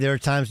safety, there are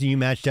times when you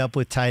matched up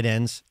with tight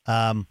ends.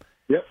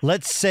 Yep.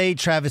 Let's say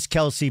Travis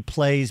Kelce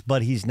plays,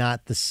 but he's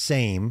not the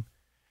same.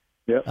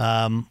 Yep.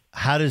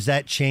 How does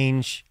that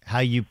change how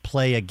you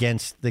play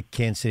against the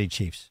Kansas City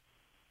Chiefs?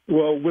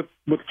 Well, with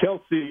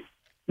Kelce,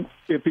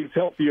 if he's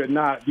healthy or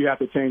not, you have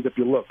to change up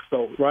your look.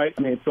 So, right?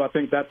 I mean, so I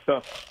think that's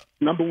the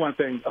number one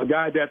thing. A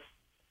guy that's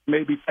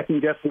maybe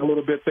second-guessing a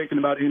little bit, thinking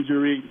about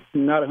injury,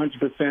 not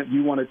 100%,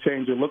 you want to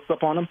change your looks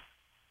up on him.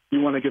 You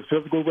want to get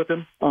physical with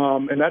him.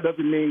 And that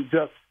doesn't mean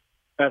just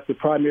as the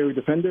primary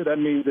defender. That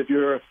means if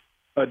you're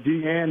a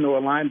DN or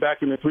a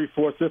linebacker in the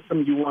 3-4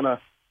 system, you want to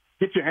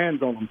get your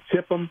hands on him,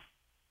 tip him,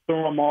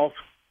 throw him off.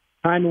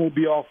 Timing will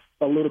be off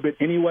a little bit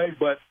anyway,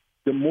 but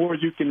the more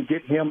you can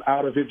get him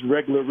out of his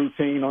regular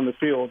routine on the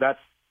field, that's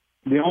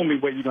the only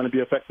way you're going to be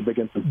effective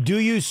against him. Do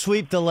you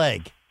sweep the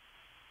leg?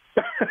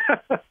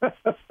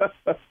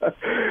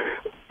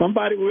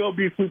 Somebody will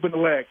be sweeping the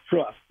leg,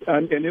 trust.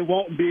 And it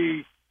won't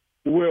be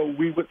where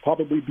we would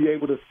probably be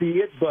able to see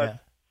it, but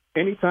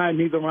anytime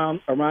he's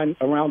around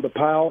the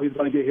pile, he's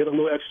going to get hit a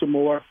little extra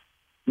more.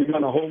 You're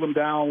going to hold him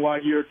down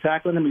while you're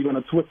tackling him. You're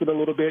going to twist it a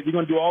little bit. You're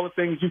going to do all the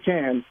things you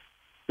can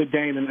to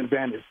gain an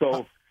advantage.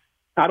 So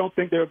I don't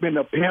think there have been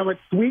apparent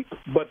sweep,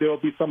 but there will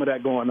be some of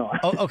that going on.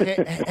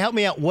 Okay, help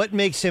me out. What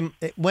makes him,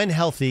 when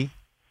healthy,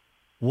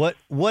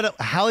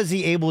 how is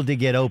he able to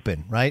get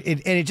open, right?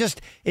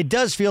 It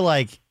does feel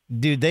like,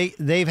 dude,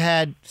 they've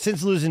had,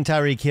 since losing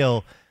Tyreek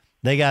Hill,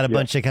 they got a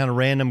bunch of kind of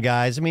random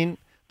guys. I mean,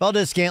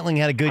 Valdez-Scantling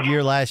had a good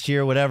year last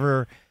year,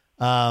 whatever.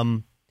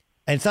 And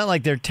it's not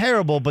like they're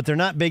terrible, but they're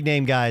not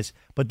big-name guys.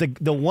 But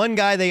the one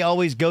guy they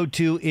always go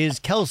to is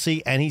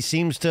Kelsey, and he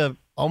seems to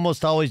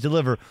almost always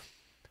deliver.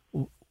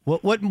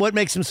 What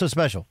makes him so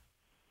special?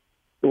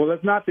 Well,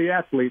 it's not the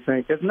athlete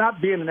thing. It's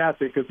not being an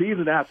athlete, because he's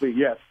an athlete,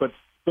 yes, but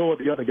so are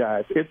the other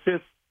guys. It's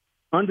just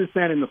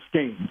understanding the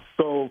scheme.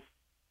 So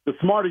the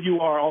smarter you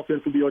are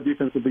offensively or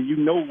defensively, you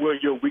know where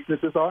your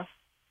weaknesses are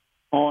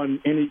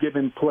on any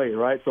given play,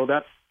 right? So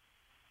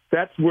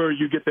that's where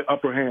you get the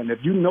upper hand. If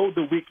you know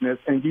the weakness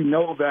and you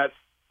know that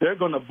they're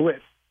going to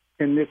blitz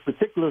in this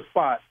particular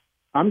spot,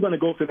 I'm going to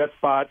go to that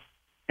spot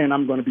and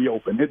I'm going to be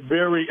open. It's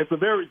a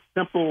very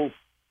simple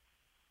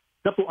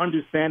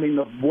understanding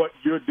of what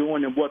you're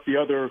doing and what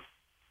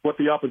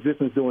the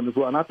opposition is doing as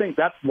well. And I think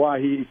that's why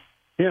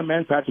him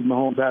and Patrick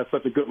Mahomes have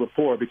such a good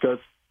rapport, because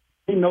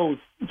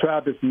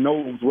Travis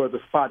knows where the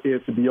spot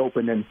is to be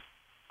open. And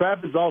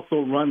Travis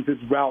also runs his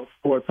routes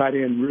for a tight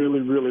end really,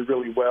 really,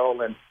 really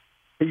well. And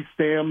he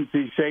stems,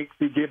 he shakes,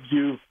 he gives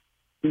you,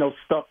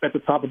 stuff at the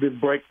top of his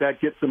break that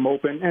gets him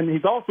open. And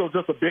he's also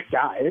just a big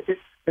guy.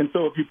 And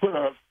so if you put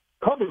a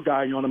cover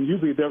guy on him,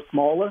 usually they're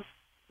smaller.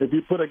 If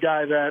you put a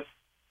guy that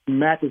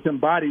matches him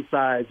body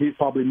size, he's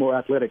probably more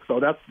athletic. So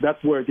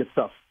that's where it gets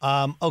tough.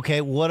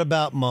 Okay, what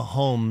about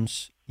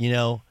Mahomes?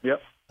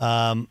 Yep.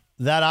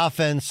 That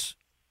offense,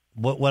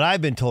 what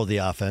I've been told the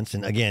offense,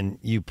 and again,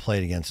 you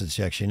played against it,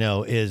 so you actually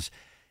know, is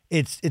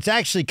it's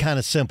actually kind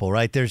of simple,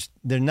 right?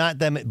 They're not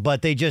them,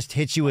 but they just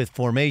hit you with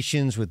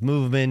formations, with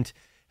movement,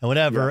 and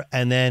whatever. Yeah.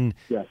 And then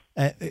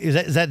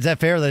is that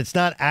fair? That it's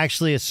not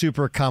actually a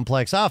super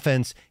complex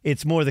offense.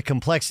 It's more the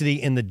complexity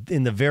in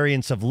the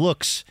variance of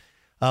looks,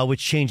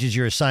 which changes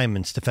your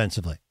assignments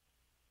defensively.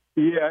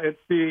 Yeah, it's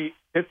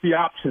the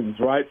options,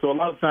 right? So a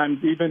lot of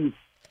times, even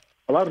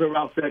a lot of the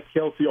routes that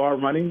Kelsey are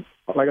running,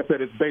 like I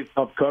said, it's based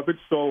off coverage.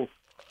 So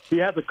he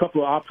has a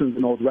couple of options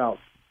in those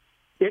routes.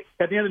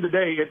 At the end of the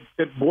day,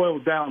 it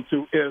boils down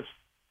to if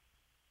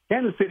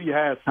Kansas City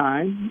has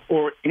time,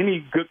 or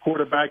any good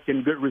quarterback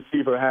and good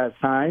receiver has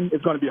time,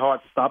 it's going to be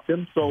hard to stop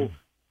them. So,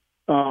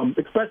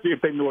 especially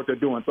if they know what they're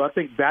doing. So I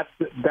think that's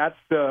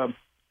the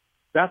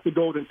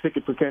golden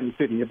ticket for Kansas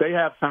City. If they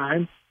have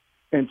time,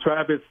 and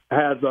Travis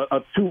has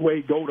a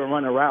two-way go to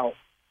run a route,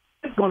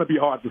 it's going to be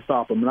hard to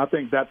stop them. And I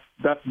think that's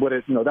what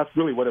that's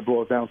really what it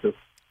boils down to.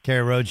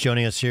 Kerry Rhodes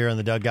joining us here on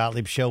the Doug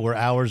Gottlieb Show. We're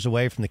hours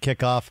away from the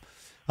kickoff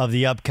of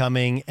the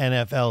upcoming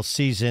NFL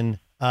season.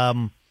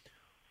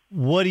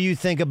 What do you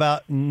think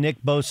about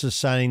Nick Bosa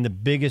signing the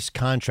biggest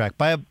contract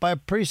by a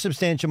pretty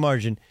substantial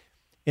margin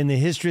in the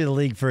history of the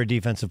league for a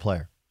defensive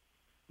player?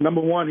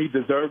 Number one, he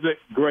deserves it.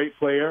 Great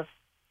player.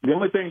 The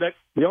only thing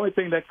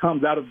that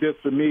comes out of this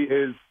for me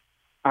is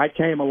I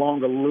came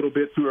along a little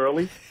bit too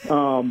early.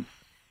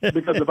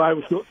 Because if I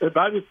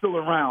was still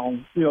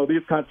around,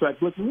 these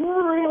contracts look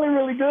really,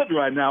 really good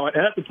right now. And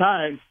at the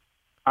time,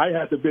 I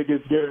had the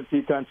biggest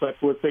guaranteed contract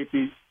for a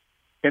safety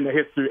in the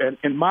history, and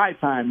in my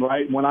time,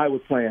 right, when I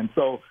was playing.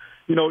 So,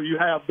 you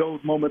have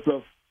those moments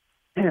of,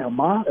 damn,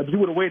 Ma, if you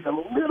would have waited a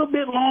little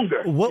bit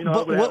longer.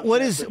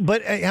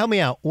 But help me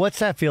out. What's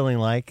that feeling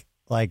like?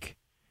 Like,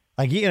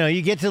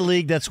 you get to the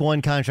league, that's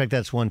one contract,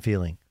 that's one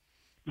feeling.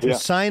 To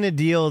sign a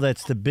deal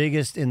that's the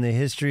biggest in the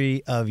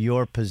history of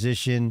your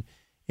position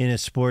in a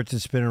sport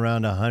that's been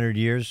around 100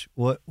 years,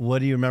 what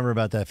do you remember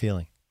about that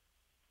feeling?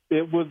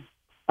 It was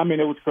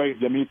crazy.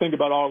 You think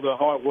about all the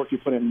hard work you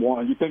put in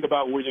one. You think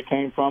about where you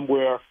came from,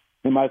 where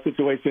in my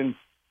situation,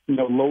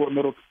 lower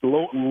middle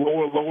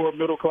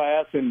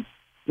class, and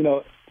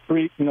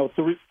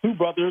two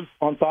brothers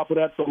on top of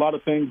that. So a lot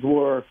of things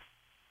were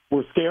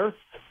scarce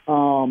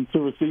to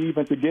receive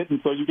and to get,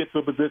 and so you get to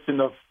a position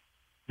of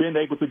being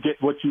able to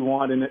get what you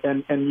want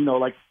and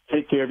like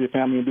take care of your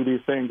family and do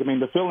these things.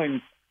 The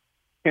feeling's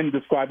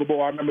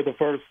indescribable. I remember the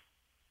first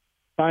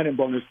signing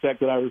bonus check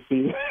that I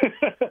received,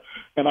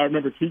 and I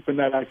remember keeping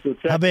that actual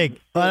check. How big?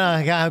 Oh,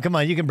 no, come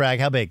on, you can brag.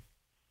 How big?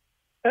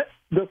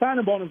 The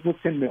signing bonus was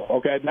 $10 million.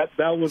 Okay,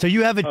 that was. So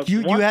you have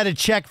you had a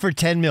check for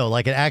 $10 million,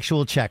 like an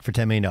actual check for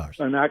 $10 million.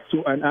 An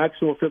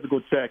actual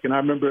physical check, and I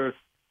remember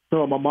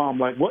telling my mom,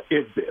 like, "What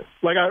is this?"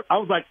 Like I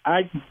was like,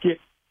 I get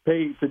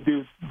paid to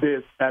do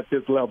this at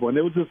this level, and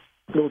it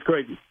was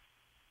crazy.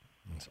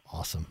 That's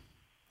awesome.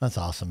 That's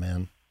awesome,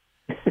 man.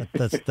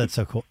 That's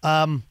so cool.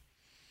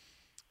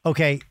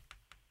 Okay,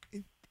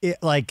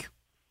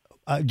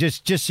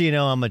 just so you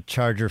know, I'm a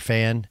Charger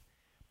fan,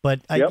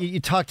 but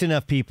you talk to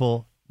enough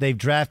people. They've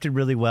drafted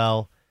really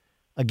well.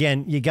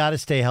 Again, you got to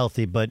stay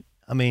healthy, but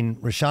I mean,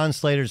 Rashawn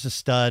Slater's a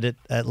stud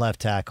at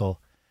left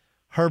tackle.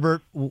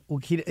 Herbert,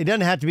 it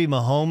doesn't have to be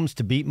Mahomes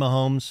to beat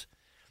Mahomes.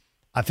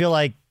 I feel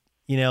like,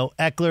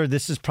 Eckler,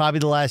 this is probably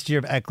the last year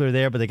of Eckler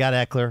there, but they got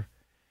Eckler.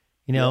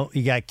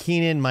 You got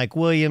Keenan, Mike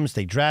Williams.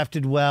 They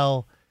drafted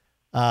well.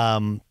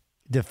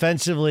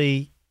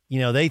 Defensively,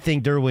 they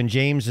think Derwin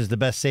James is the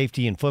best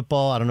safety in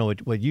football. I don't know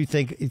what you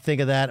think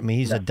of that. I mean,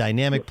 he's a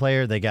dynamic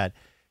player. They got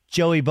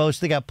Joey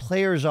Bosa. They got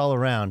players all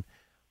around,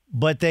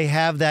 but they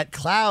have that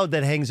cloud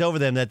that hangs over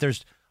them that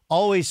there's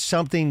always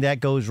something that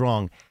goes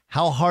wrong.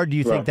 How hard do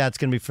you think that's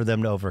going to be for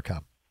them to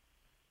overcome?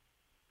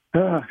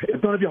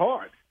 It's going to be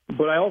hard,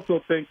 but I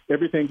also think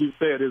everything you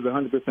said is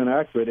 100%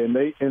 accurate,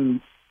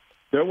 and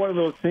they're one of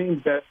those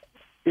teams that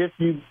if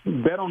you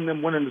bet on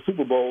them winning the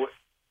Super Bowl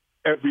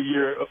every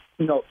year,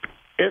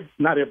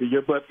 not every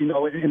year, but in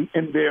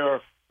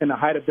the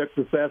height of their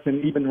success,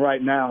 and even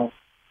right now,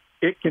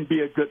 it can be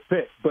a good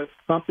pick, but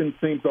something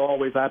seems to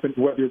always happen,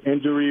 whether it's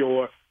injury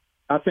or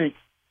I think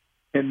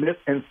in this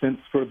instance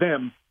for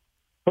them,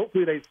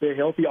 hopefully they stay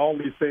healthy. All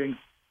these things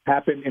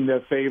happen in their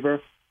favor.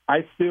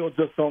 I still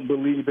just don't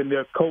believe in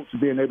their coach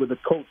being able to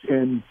coach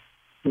in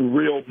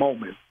real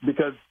moments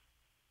because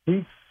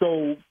he's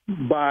so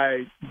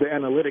by the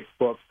analytics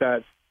books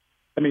that,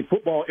 I mean,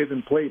 football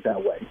isn't played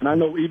that way. And I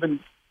know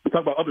even, we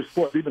talk about other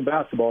sports, even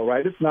basketball,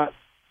 right?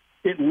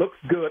 It looks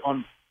good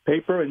on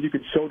paper and you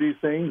can show these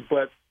things,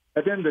 but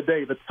at the end of the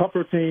day, the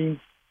tougher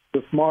team,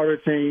 the smarter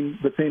team,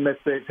 the team that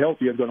stays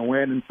healthy is going to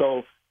win.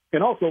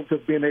 And also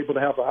just being able to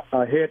have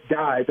a head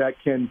guy that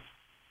can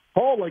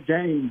call a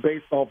game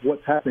based off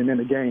what's happening in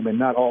the game and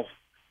not off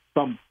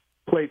some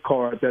play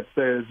card that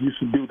says you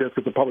should do this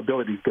because the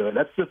probability is good.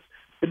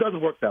 It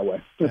doesn't work that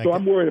way. And so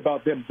I'm worried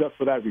about them just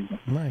for that reason.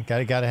 Right,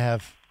 gotta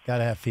have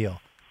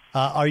feel.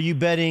 Are you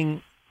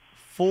betting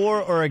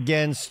for or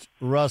against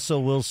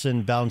Russell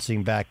Wilson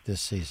bouncing back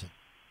this season?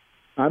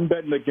 I'm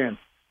betting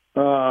against.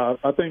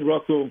 I think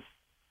Russell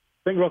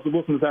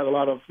Wilson has had a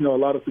lot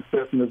of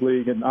success in this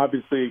league, and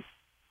obviously,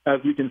 as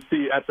we can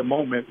see at the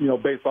moment,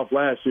 based off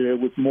last year, it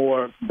was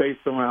more based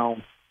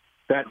around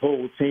that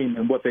whole team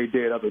and what they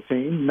did as a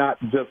team,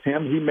 not just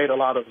him. He made a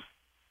lot of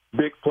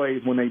big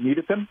plays when they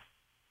needed them,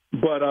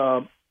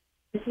 but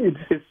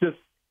it's just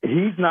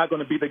he's not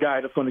going to be the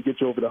guy that's going to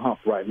get you over the hump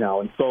right now,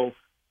 and so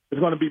it's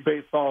going to be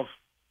based off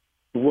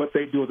what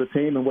they do as a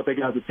team and what they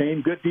got as a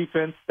team. Good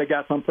defense. They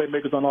got some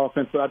playmakers on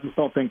offense, but I just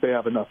don't think they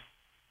have enough.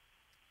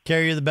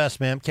 Kerry, you're the best,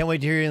 man. Can't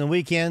wait to hear you on the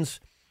weekends.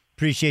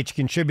 Appreciate you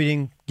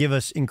contributing. Give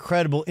us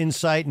incredible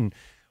insight and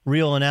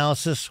real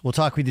analysis. We'll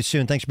talk with you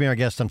soon. Thanks for being our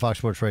guest on Fox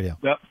Sports Radio.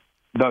 Yep.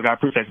 Doug, I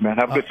appreciate you, man.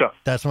 Have a good show.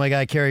 That's my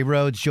guy, Kerry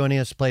Rhodes, joining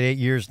us. Played 8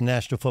 years in the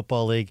National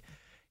Football League.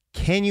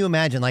 Can you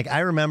imagine? I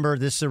remember,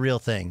 this is a real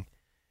thing.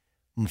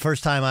 The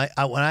first time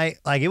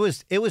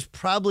it was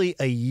probably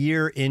a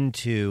year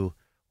into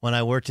when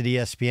I worked at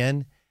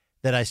ESPN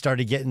that I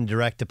started getting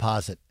direct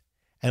deposit.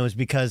 And it was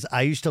because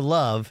I used to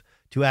love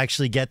to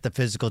actually get the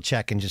physical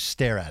check and just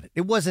stare at it.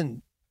 It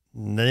wasn't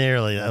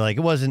nearly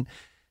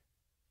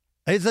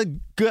it's a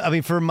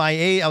good, for my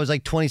age, I was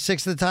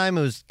 26 at the time.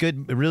 It was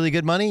good, really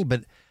good money,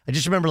 but I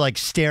just remember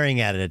staring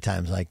at it at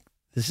times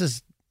this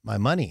is my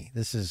money.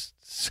 This is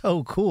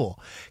so cool.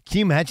 Can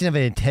you imagine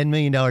having a $10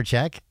 million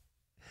check?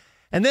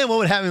 And then what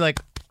would happen?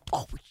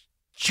 Oh,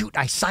 shoot,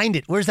 I signed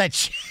it. Where's that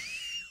check?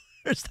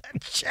 Where's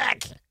that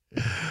check?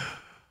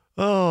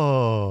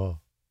 Oh,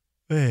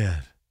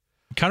 man.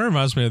 Kind of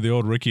reminds me of the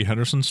old Ricky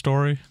Henderson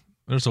story.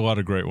 There's a lot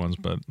of great ones,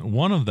 but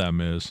one of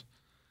them is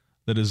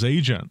that his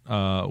agent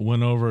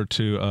went over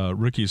to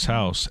Ricky's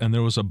house, and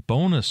there was a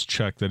bonus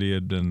check that he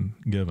had been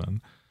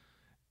given.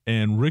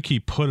 And Ricky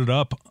put it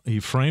up, he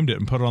framed it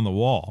and put it on the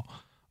wall.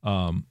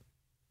 And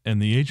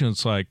the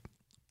agent's like,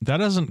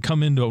 that hasn't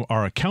come into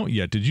our account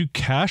yet. Did you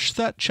cash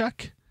that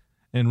check?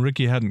 And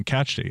Ricky hadn't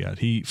cashed it yet.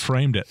 He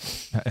framed it,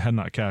 had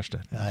not cashed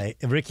it.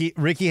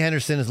 Ricky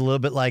Henderson is a little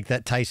bit like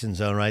that Tyson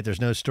zone, right? There's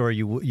no story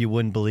you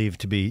wouldn't believe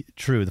to be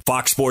true.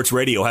 Fox Sports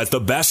Radio has the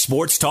best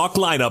sports talk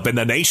lineup in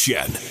the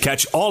nation.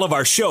 Catch all of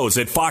our shows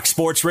at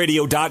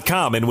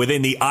foxsportsradio.com and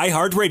within the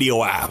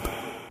iHeartRadio app.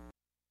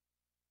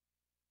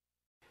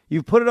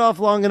 You've put it off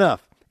long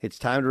enough. It's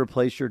time to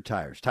replace your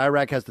tires. Tire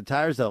Rack has the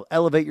tires that'll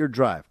elevate your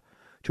drive.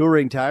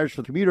 Touring tires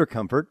for commuter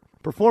comfort,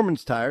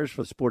 performance tires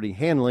for sporty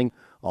handling,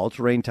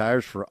 all-terrain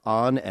tires for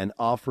on- and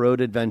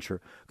off-road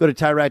adventure. Go to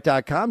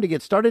TireRack.com to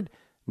get started.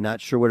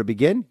 Not sure where to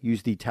begin?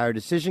 Use the Tire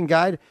Decision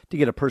Guide to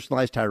get a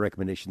personalized tire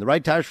recommendation. The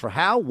right tires for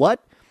how,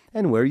 what,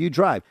 and where you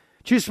drive.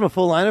 Choose from a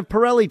full line of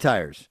Pirelli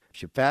tires.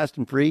 Ship fast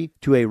and free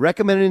to a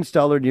recommended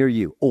installer near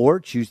you. Or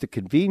choose the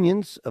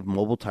convenience of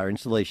mobile tire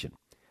installation.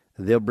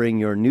 They'll bring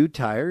your new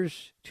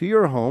tires to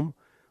your home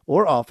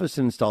or office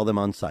and install them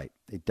on site.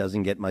 It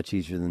doesn't get much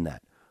easier than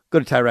that. Go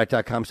to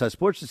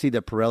TireRack.com/sports to see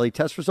the Pirelli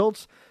test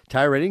results,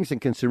 tire ratings,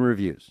 and consumer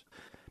reviews.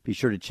 Be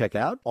sure to check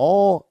out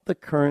all the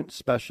current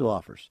special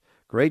offers.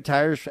 Great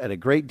tires at a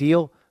great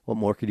deal. What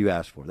more could you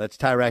ask for? That's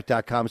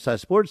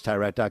TireRack.com/sports,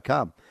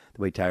 TireRack.com,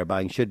 the way tire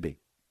buying should be.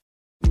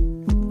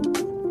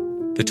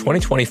 The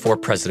 2024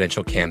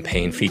 presidential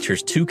campaign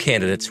features two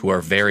candidates who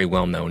are very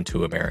well known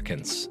to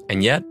Americans.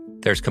 And yet,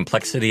 there's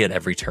complexity at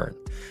every turn.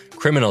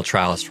 Criminal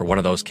trials for one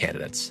of those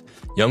candidates.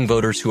 Young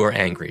voters who are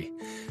angry.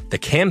 The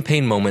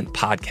Campaign Moment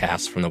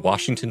podcast from the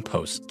Washington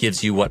Post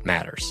gives you what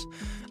matters.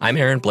 I'm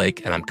Aaron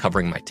Blake, and I'm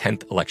covering my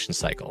 10th election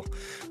cycle.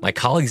 My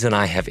colleagues and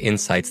I have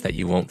insights that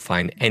you won't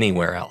find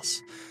anywhere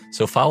else.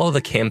 So follow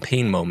the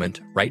Campaign Moment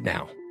right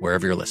now,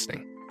 wherever you're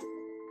listening.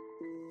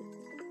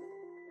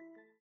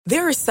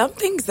 There are some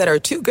things that are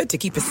too good to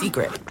keep a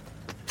secret.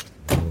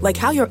 Like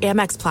how your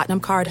Amex Platinum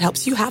card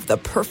helps you have the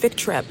perfect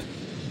trip.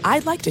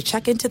 I'd like to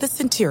check into the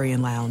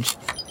Centurion Lounge.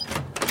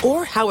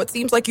 Or how it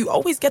seems like you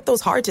always get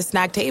those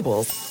hard-to-snag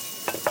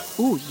tables.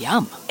 Ooh,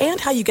 yum. And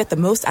how you get the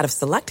most out of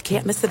select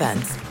can't-miss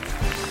events.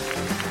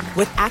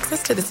 With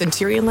access to the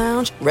Centurion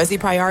Lounge, Resi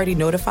Priority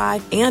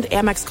Notified, and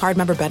Amex card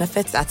member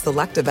benefits at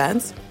select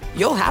events,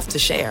 you'll have to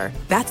share.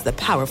 That's the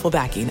powerful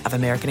backing of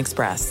American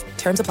Express.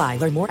 Terms apply.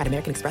 Learn more at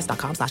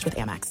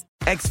americanexpress.com/withAmex.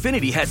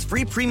 Xfinity has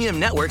free premium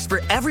networks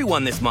for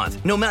everyone this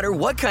month, no matter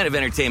what kind of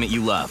entertainment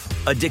you love.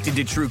 Addicted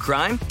to true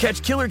crime?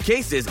 Catch killer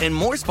cases and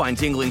more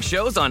spine-tingling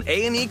shows on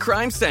A&E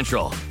Crime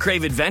Central.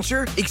 Crave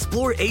adventure?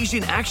 Explore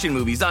Asian action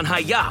movies on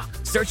Hi-Ya.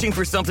 Searching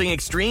for something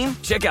extreme?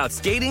 Check out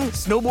skating,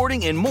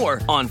 snowboarding, and more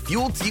on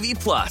Fuel TV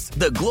Plus,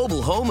 the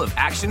global home of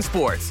action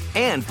sports.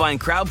 And find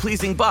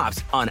crowd-pleasing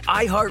bops on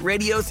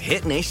iHeartRadio's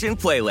Hit Nation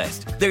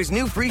playlist. There's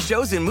new free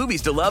shows and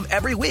movies to love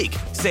every week.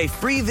 Say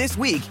free this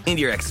week in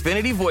your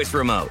Xfinity voice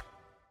remote.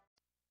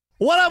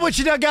 What up with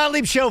you, Doug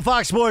Gottlieb Show,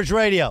 Fox Sports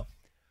Radio.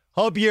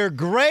 Hope you're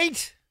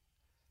great,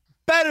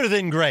 better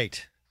than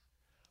great.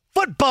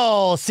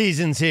 Football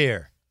season's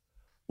here.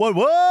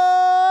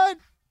 What?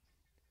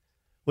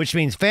 Which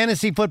means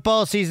fantasy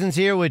football season's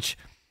here, which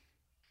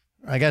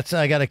I got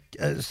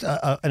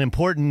an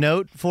important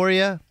note for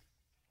you.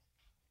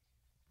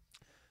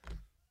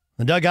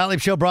 The Doug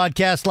Gottlieb Show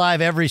broadcasts live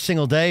every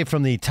single day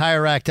from the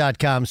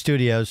TireRack.com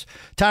studios.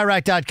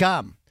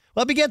 TireRack.com.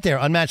 Well, we get there.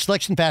 Unmatched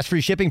selection, fast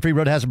free shipping, free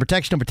road hazard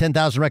protection, over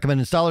 10,000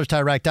 recommended installers,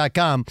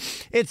 TireRack.com.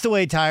 It's the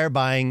way tire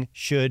buying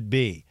should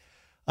be.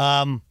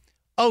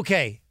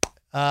 Okay.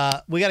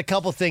 We got a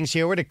couple things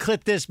here. We're going to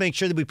clip this, make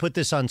sure that we put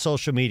this on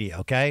social media,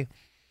 okay?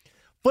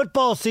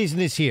 Football season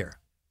is here.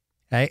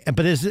 Okay?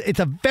 But it's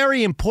a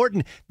very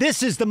important,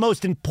 this is the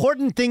most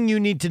important thing you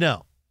need to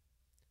know.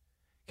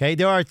 Okay?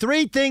 There are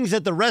three things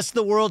that the rest of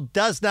the world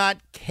does not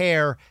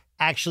care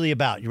actually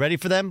about. You ready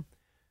for them?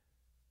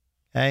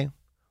 Okay?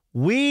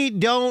 We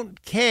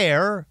don't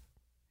care,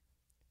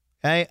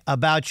 okay,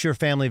 about your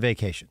family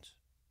vacations.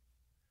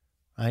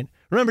 Right?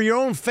 Remember, your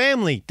own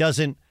family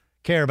doesn't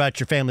care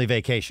about your family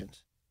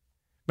vacations.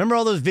 Remember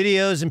all those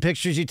videos and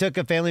pictures you took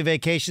of family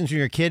vacations when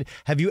you were a kid?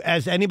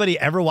 Has anybody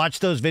ever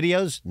watched those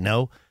videos?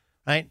 No.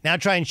 Right? Now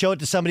try and show it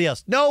to somebody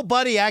else.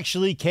 Nobody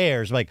actually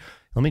cares. Like,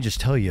 let me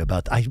just tell you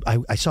about,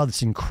 I saw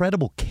this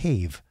incredible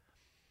cave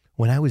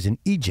when I was in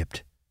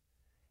Egypt.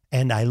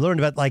 And I learned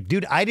about, like,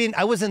 dude,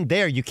 I wasn't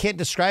there. You can't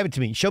describe it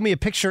to me. Show me a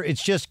picture.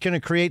 It's just going to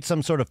create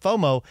some sort of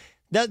FOMO.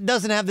 That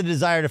doesn't have the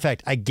desired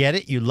effect. I get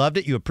it. You loved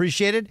it. You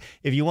appreciate it.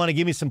 If you want to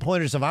give me some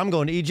pointers of I'm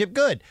going to Egypt,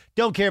 good.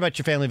 Don't care about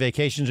your family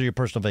vacations or your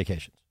personal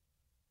vacations.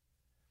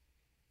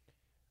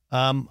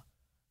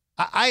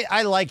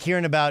 I like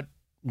hearing about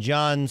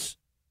John's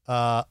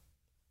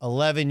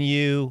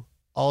 11U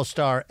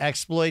All-Star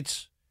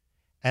exploits.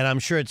 And I'm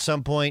sure at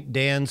some point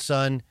Dan's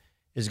son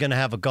is going to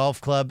have a golf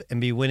club and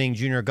be winning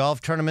junior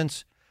golf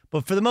tournaments.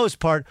 But for the most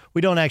part,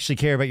 we don't actually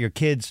care about your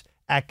kids'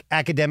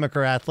 academic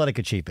or athletic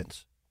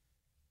achievements.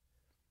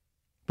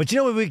 But you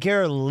know what we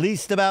care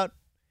least about?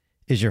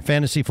 Is your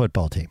fantasy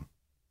football team.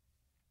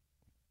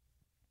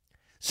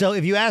 So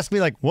if you ask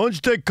me, like, why don't you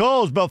take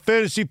calls about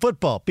fantasy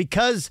football?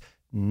 Because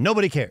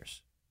nobody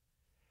cares.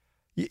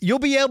 You'll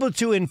be able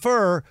to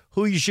infer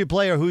who you should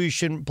play or who you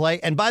shouldn't play.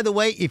 And by the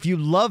way, if you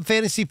love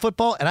fantasy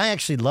football, and I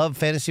actually love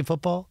fantasy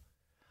football,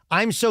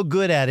 I'm so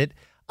good at it,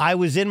 I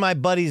was in my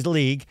buddy's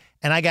league,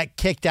 and I got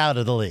kicked out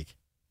of the league.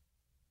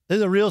 This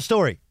is a real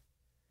story.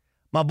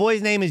 My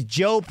boy's name is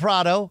Joe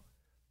Prado.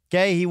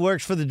 Okay, he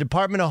works for the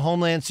Department of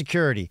Homeland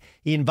Security.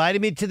 He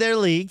invited me to their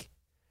league.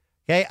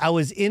 Okay, I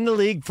was in the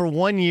league for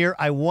 1 year.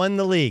 I won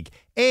the league.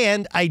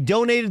 And I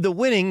donated the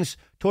winnings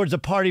towards a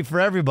party for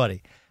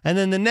everybody. And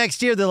then the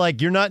next year, they're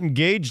like, you're not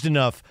engaged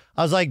enough.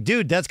 I was like,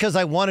 dude, that's because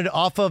I wanted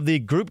off of the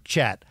group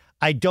chat.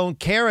 I don't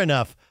care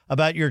enough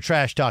about your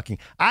trash talking.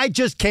 I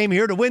just came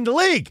here to win the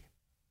league.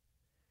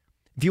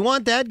 If you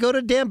want that, go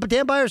to Dan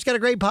Byer's got a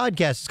great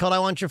podcast. It's called I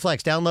Want Your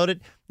Flex. Download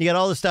it. You got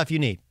all the stuff you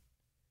need.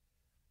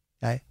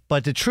 Okay?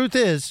 But the truth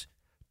is,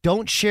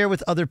 don't share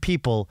with other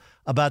people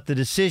about the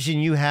decision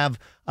you have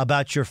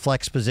about your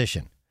flex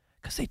position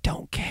because they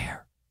don't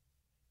care.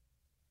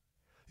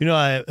 You know,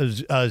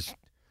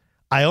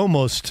 I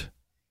almost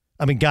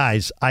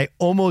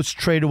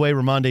trade away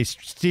Ramondre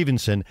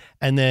Stevenson,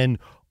 and then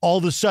all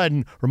of a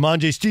sudden,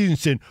 Ramondre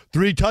Stevenson,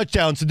 3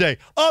 touchdowns today,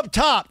 up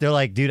top. They're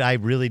like, dude, I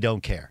really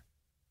don't care.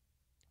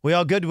 We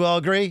all good? We all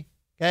agree?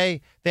 Okay?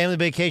 Family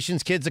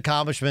vacations, kids'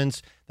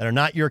 accomplishments that are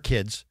not your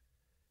kids.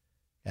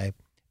 Okay?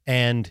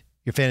 And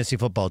your fantasy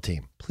football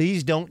team.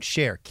 Please don't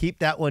share. Keep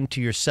that one to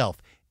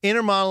yourself.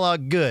 Inner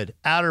monologue, good.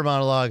 Outer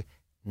monologue,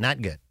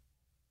 not good.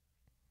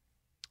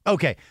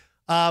 Okay.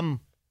 Do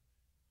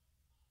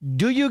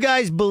you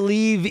guys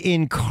believe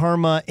in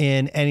karma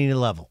in any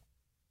level?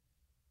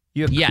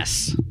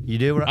 Yes. You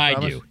do? I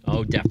do.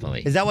 Oh,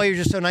 definitely. Is that why you're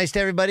just so nice to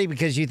everybody?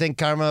 Because you think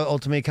karma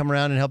ultimately come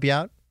around and help you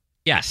out?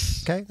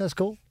 Yes. Okay, that's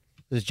cool.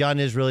 Because John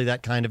is really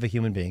that kind of a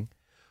human being.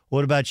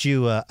 What about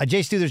you?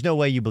 Jay Stu, there's no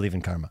way you believe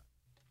in karma.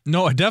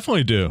 No, I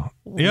definitely do.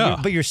 Yeah.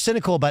 But you're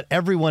cynical about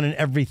everyone and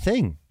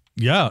everything.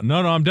 Yeah.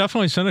 No, I'm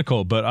definitely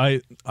cynical, but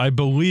I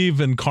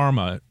believe in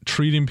karma,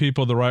 treating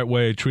people the right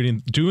way,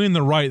 doing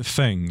the right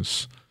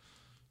things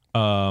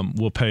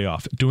will pay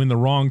off. Doing the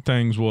wrong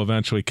things will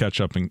eventually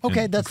catch up.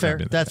 Okay, that's fair.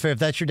 That's fair. If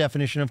that's your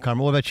definition of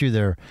karma. What about you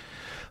there,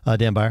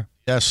 Dan Byer?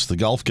 Yes, the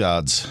golf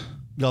gods.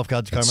 Golf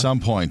gods karma? At some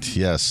point,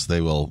 yes,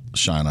 they will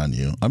shine on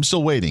you. I'm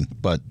still waiting,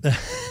 but...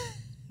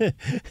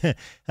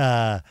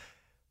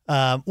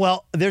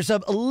 well, there's a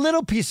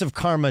little piece of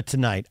karma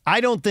tonight.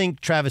 I don't think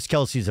Travis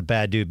Kelce's a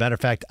bad dude. Matter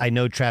of fact, I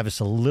know Travis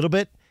a little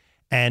bit,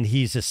 and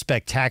he's a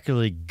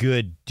spectacularly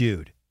good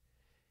dude.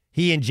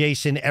 He and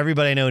Jason,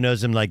 everybody I know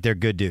knows him like they're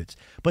good dudes.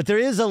 But there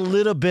is a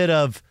little bit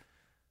of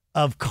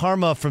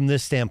karma from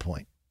this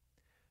standpoint.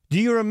 Do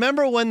you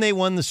remember when they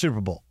won the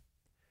Super Bowl?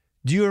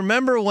 Do you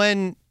remember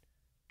when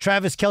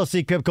Travis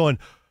Kelce kept going,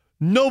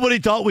 nobody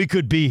thought we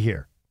could be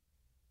here?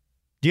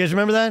 Do you guys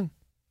remember that?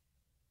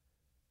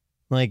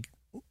 Like,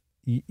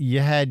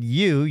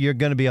 you're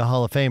going to be a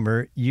Hall of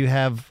Famer. You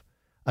have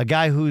a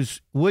guy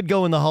would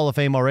go in the Hall of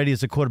Fame already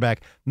as a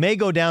quarterback, may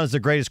go down as the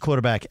greatest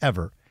quarterback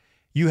ever.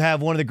 You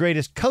have one of the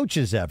greatest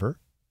coaches ever,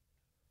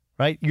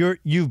 right?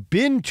 You've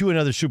been to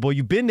another Super Bowl.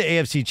 You've been to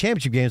AFC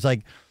Championship games.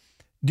 Like,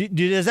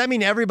 does that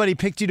mean everybody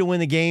picked you to win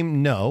the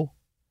game? No.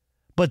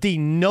 But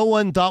no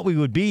one thought we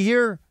would be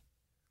here.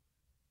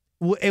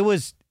 It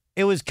was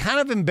kind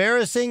of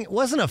embarrassing. It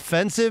wasn't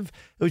offensive.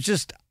 It was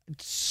just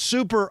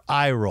super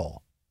eye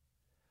roll.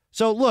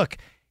 So, look,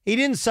 he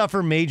didn't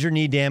suffer major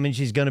knee damage.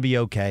 He's going to be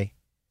okay.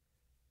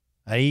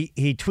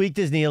 He tweaked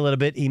his knee a little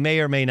bit. He may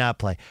or may not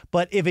play.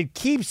 But if it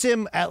keeps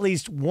him at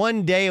least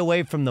one day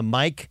away from the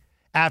mic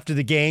after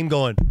the game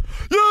going,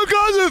 you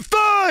guys are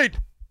fine!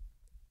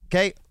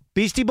 Okay,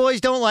 Beastie Boys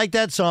don't like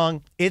that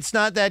song. It's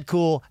not that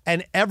cool.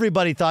 And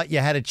everybody thought you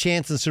had a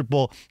chance in the Super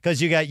Bowl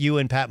because you got you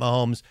and Pat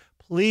Mahomes.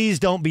 Please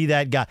don't be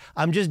that guy.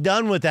 I'm just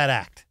done with that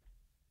act.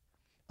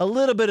 A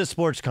little bit of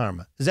sports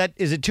karma.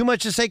 Is it too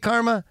much to say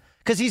karma?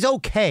 Because he's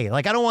okay.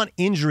 Like, I don't want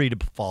injury to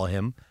befall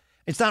him.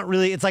 It's not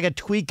really, it's like a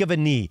tweak of a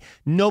knee.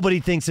 Nobody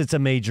thinks it's a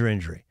major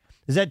injury.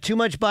 Is that too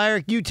much,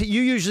 Byer? You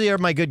usually are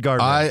my good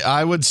guardrail.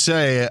 I would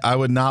say I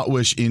would not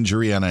wish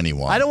injury on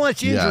anyone. I don't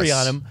want injury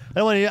on him.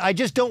 I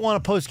just don't want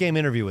a post-game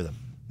interview with him.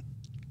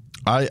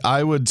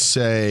 I would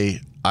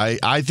say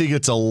I think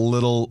it's a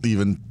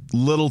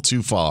little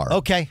too far.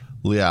 Okay.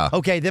 Yeah.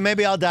 Okay, then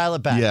maybe I'll dial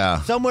it back.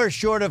 Yeah. Somewhere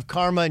short of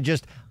karma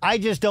and I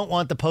just don't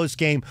want the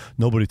post-game,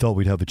 nobody thought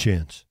we'd have a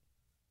chance.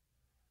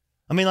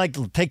 I mean, like,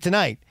 take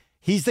tonight.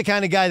 He's the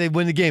kind of guy that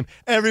win the game.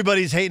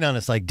 Everybody's hating on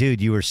us. Like,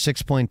 dude, you were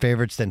 6-point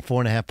favorites, then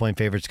 4.5-point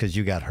favorites because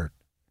you got hurt.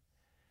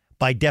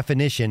 By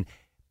definition,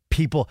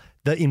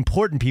 the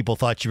important people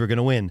thought you were going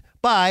to win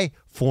by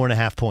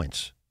 4.5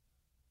 points.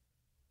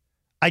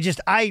 I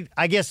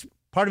guess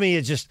part of me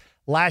is just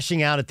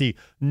lashing out at the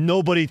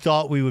nobody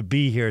thought we would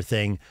be here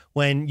thing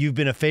when you've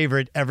been a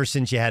favorite ever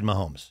since you had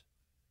Mahomes.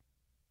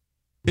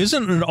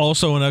 Isn't it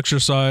also an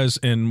exercise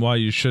in why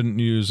you shouldn't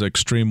use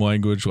extreme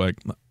language? Like,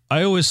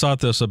 I always thought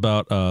this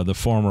about the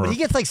former he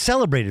gets like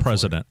celebrated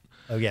president.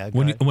 Oh yeah,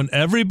 when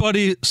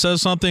everybody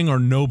says something or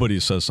nobody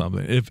says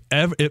something, if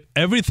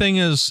everything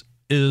is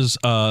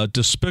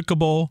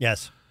despicable,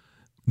 yes,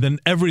 then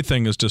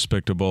everything is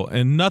despicable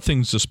and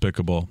nothing's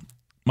despicable.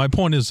 My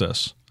point is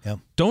this: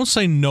 don't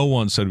say no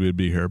one said we'd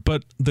be here,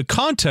 but the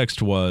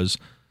context was.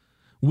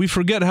 We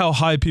forget how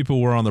high people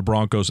were on the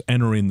Broncos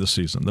entering the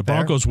season. The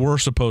Broncos were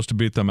supposed to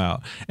beat them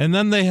out. And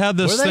then they had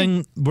this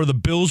thing where the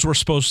Bills were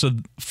supposed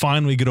to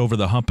finally get over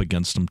the hump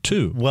against them,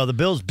 too. Well, the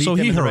Bills beat them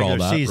in the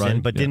regular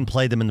season, but didn't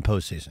play them in the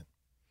postseason.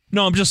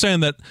 No, I'm just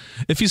saying that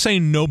if he's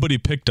saying nobody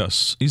picked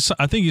us,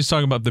 I think he's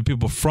talking about the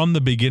people from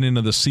the beginning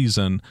of the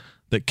season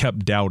that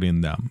kept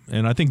doubting them.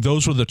 And I think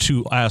those were the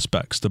two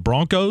aspects. The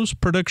Broncos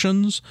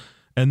predictions,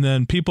 and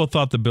then people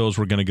thought the Bills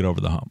were going to get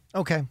over the hump.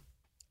 Okay.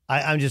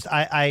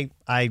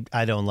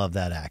 I don't love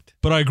that act.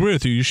 But I agree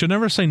with you. You should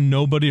never say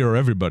nobody or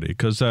everybody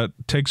because that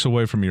takes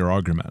away from your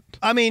argument.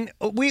 I mean,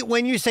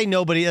 when you say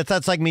nobody,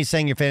 that's like me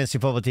saying your fantasy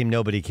football team,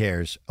 nobody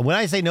cares. When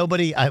I say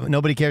nobody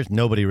cares,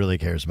 nobody really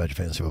cares about your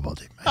fantasy football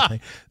team.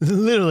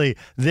 Literally,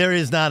 there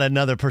is not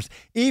another person.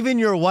 Even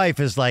your wife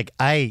is like,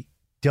 I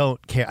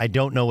don't care. I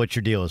don't know what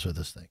your deal is with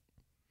this thing.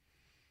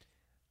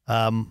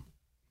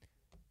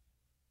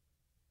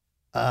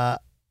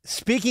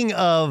 Speaking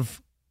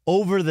of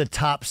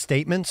over-the-top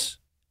statements,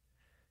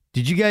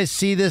 did you guys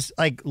see this?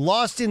 Like,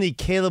 lost in the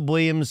Caleb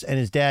Williams and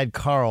his dad,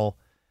 Carl,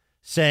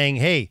 saying,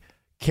 hey,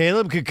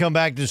 Caleb could come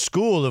back to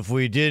school if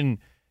we didn't,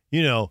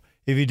 if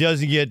he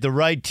doesn't get the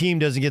right team,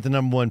 doesn't get the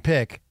number one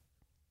pick,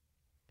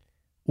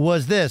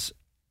 was this.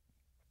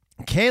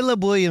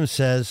 Caleb Williams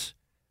says,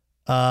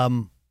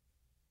 and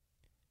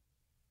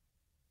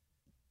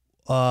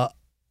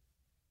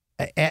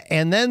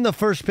then the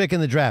first pick in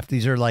the draft.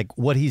 These are like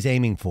what he's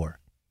aiming for.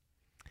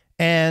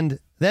 And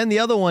then the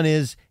other one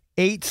is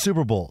 8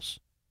 Super Bowls.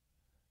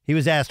 He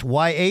was asked,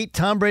 why 8?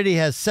 Tom Brady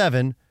has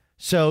 7,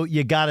 so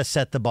you got to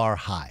set the bar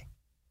high.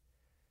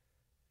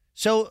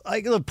 So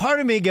look, part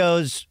of me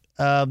goes,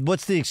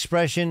 what's the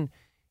expression?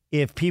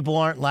 If people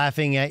aren't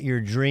laughing at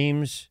your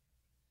dreams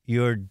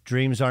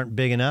aren't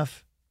big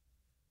enough.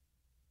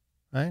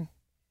 Right?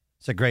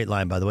 It's a great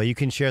line, by the way. You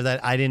can share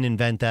that. I didn't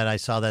invent that. I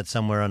saw that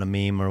somewhere on a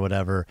meme or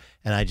whatever,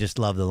 and I just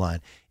love the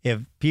line.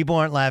 If people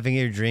aren't laughing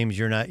at your dreams,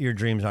 your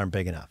dreams aren't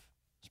big enough.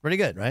 It's pretty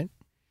good, right?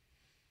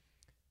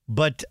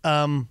 But,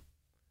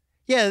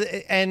 yeah,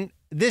 and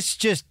this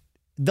just,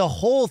 the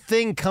whole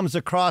thing comes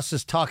across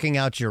as talking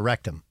out your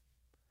rectum.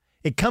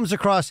 It comes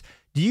across,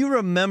 do you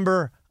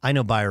remember, I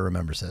know Byer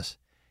remembers this.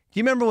 Do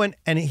you remember when,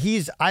 and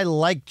I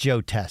like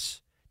Joe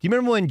Tess. Do you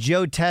remember when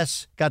Joe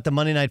Tess got the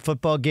Monday Night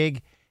Football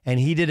gig and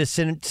he did a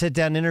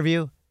sit-down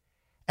interview?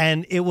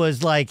 And it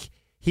was like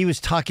he was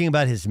talking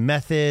about his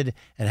method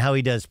and how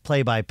he does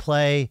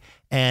play-by-play.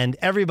 And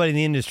everybody in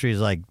the industry is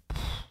like,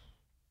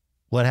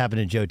 what happened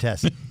to Joe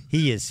Tess?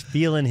 He is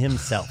feeling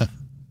himself.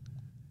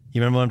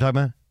 You remember what I'm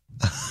talking about?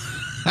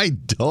 I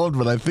don't,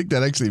 but I think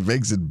that actually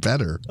makes it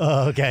better.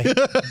 Oh, okay.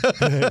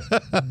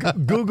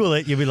 Google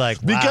it. You'll be like,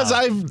 wow. Because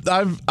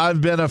I've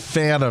been a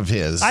fan of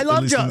his. I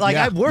love Joe.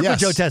 I've worked with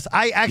Joe Tess.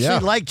 I actually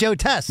like Joe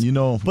Tess.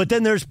 But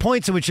then there's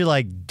points in which you're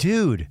like,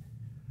 dude,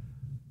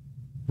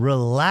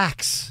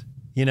 relax.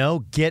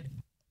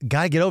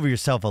 Gotta get over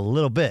yourself a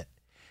little bit.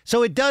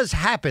 So it does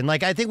happen.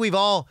 Like, I think we've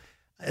all,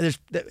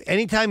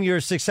 anytime you're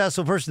a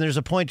successful person, there's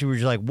a point where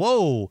you're like,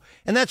 whoa.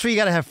 And that's where you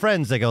got to have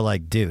friends that go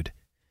like, dude,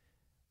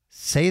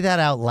 say that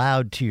out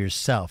loud to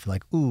yourself.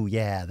 Like, ooh,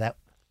 yeah,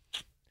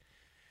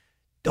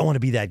 don't want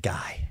to be that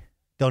guy.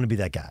 Don't want to be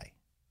that guy.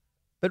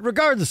 But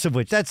regardless of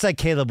which, that's like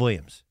Caleb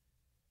Williams.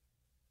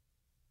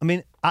 I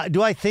mean,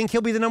 do I think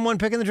he'll be the number one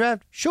pick in the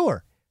draft?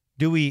 Sure.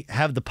 Do we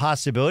have the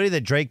possibility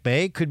that Drake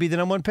May could be the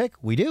number one pick?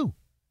 We do.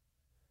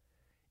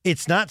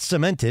 It's not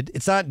cemented.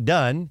 It's not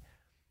done.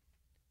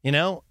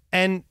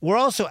 And we're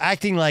also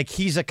acting like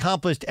he's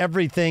accomplished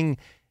everything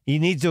he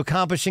needs to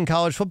accomplish in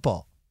college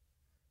football.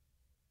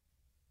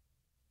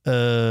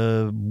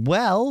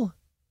 Well,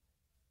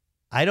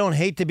 I don't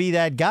hate to be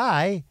that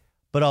guy,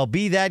 but I'll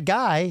be that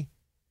guy.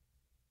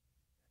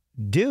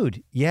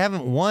 Dude, you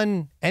haven't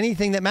won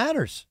anything that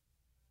matters.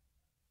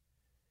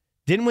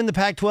 Didn't win the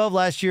Pac-12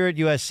 last year at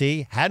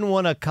USC. Hadn't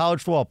won a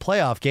college football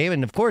playoff game.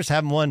 And, of course,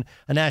 haven't won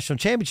a national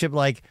championship.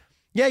 Like,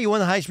 yeah, you won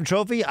the Heisman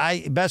Trophy.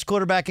 Best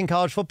quarterback in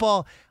college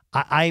football.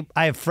 I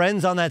have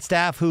friends on that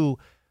staff who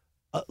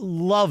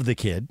love the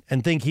kid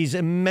and think he's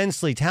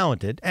immensely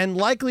talented and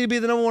likely to be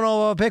the number one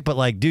overall pick. But,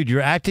 like, dude,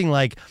 you're acting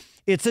like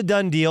it's a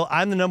done deal.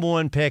 I'm the number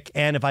one pick.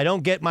 And if I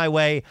don't get my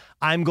way,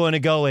 I'm going to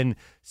go and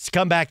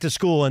come back to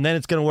school. And then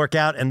it's going to work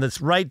out. And this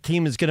right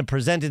team is going to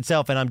present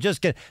itself. And I'm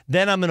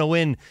going to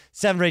win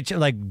 7 or 8.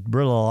 Like,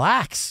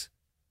 relax.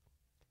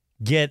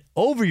 Get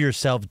over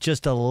yourself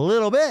just a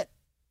little bit.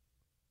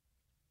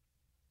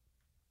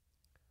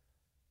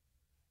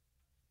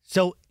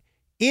 So,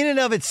 in and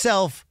of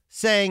itself,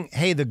 saying,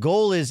 hey, the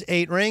goal is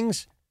 8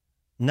 rings,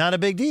 not a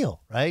big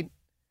deal, right?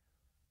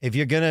 If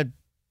you're going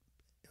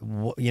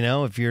to,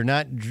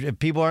 if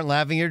people aren't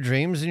laughing at your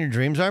dreams and your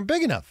dreams aren't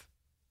big enough.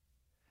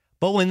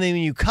 But when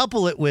you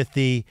couple it with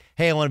the,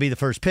 hey, I want to be the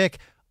first pick.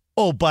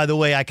 Oh, by the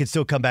way, I could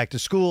still come back to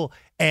school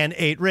and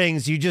 8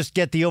 rings. You just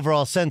get the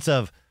overall sense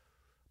of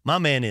my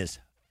man is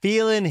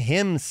feeling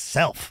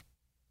himself.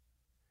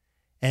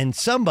 And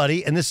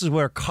somebody, and this is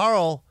where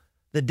Carl,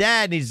 the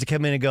dad, needs to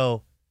come in and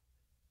go,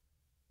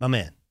 my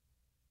man,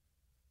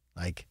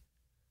 like,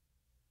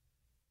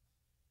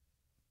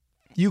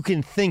 you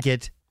can think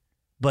it,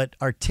 but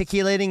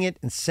articulating it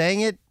and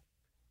saying it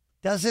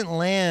doesn't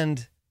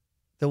land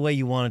the way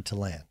you want it to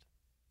land.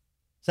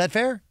 Is that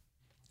fair?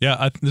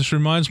 Yeah, this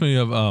reminds me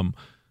of,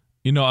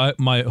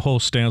 my whole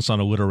stance on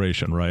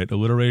alliteration, right?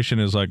 Alliteration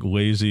is like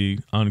lazy,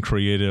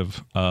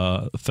 uncreative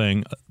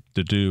thing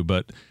to do,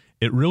 but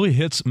it really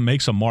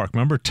makes a mark.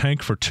 Remember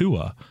Tank for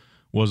Tua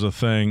was a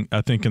thing, I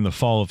think, in the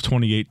fall of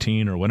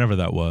 2018 or whenever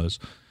that was.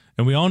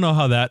 And we all know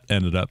how that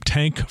ended up.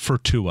 Tank for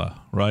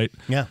Tua, right?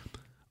 Yeah.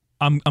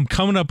 I'm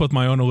coming up with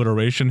my own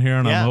alliteration here,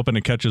 and I'm hoping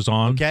it catches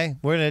on. Okay.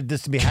 We're going to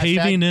this to be hashtag.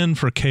 Caving in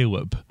for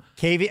Caleb.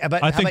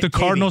 I think the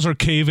Cardinals are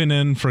caving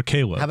in for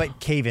Caleb. How about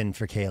cave in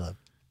for Caleb?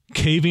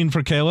 Caving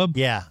for Caleb?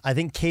 Yeah, I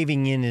think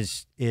caving in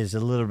is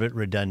a little bit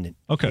redundant.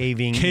 Okay.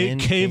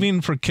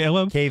 Caving for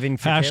Caleb? Caving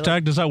for hashtag,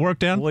 Caleb? Does that work,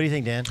 Dan? What do you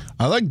think, Dan?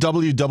 I like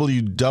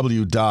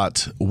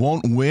www.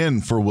 Won't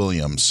win for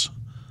Williams.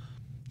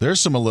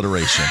 There's some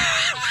alliteration.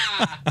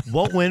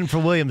 Won't win for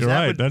Williams. You're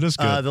right. That is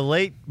good. The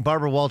late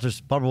Barbara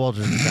Walters did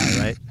die,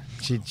 right?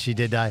 She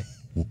did die.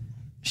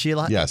 She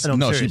alive? Yes.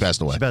 No, she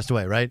passed away. She passed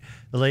away, right?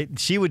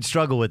 She would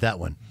struggle with that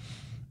one.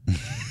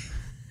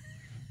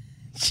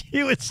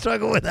 She would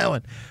struggle with that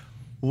one.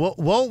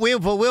 Won't win,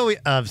 but will we?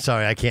 I'm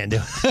sorry, I can't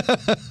do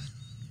it.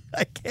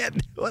 I can't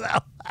do it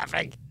without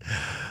laughing.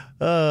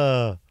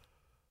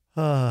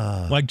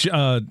 Like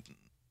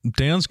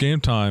Dan's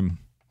game time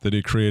that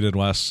he created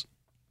last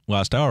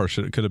hour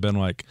could have been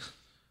like,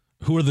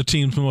 who are the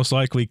teams most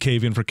likely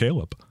caving for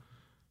Caleb?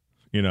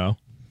 You know?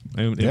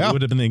 It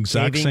would have been the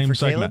exact same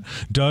segment.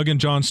 Caleb? Doug and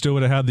John Stewart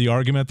would have had the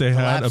argument they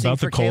had about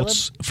the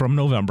Colts from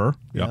November.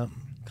 Yep.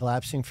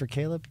 Collapsing for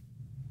Caleb?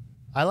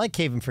 I like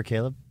caving for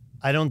Caleb.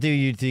 I don't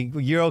you think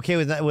you're okay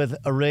with that, with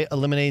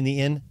eliminating the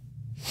in?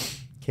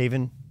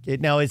 Caving?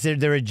 Now, is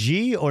there a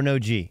G or no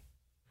G?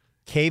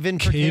 Caving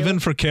for Caleb? Caving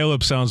for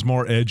Caleb sounds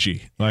more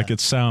edgy. Like it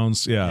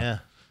sounds,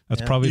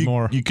 That's probably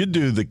more. You could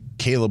do the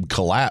Caleb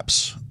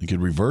collapse. You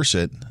could reverse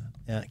it.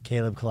 Yeah,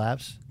 Caleb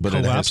collapse. But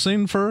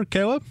collapsing for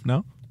Caleb?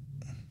 No.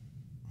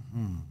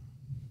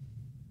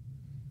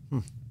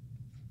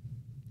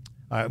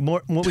 All right,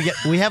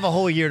 we have a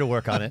whole year to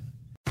work on it.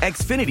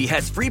 Xfinity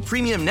has free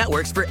premium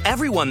networks for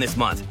everyone this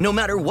month, no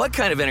matter what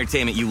kind of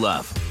entertainment you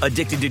love.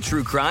 Addicted to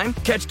true crime?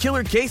 Catch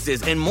killer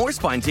cases and more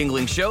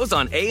spine-tingling shows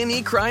on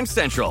A&E Crime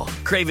Central.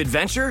 Crave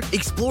adventure?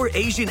 Explore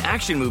Asian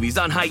action movies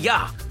on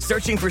Hi-Ya.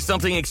 Searching for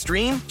something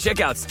extreme?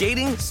 Check out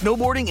skating,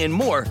 snowboarding, and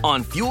more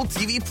on Fuel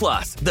TV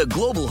Plus, the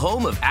global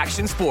home of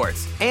action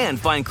sports. And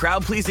find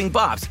crowd-pleasing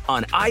bops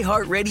on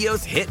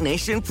iHeartRadio's Hit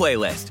Nation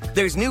playlist.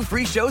 There's new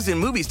free shows and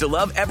movies to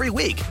love every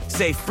week.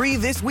 Say free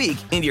this week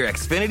in your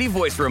Xfinity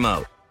voice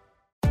remote.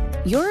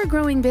 You're a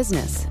growing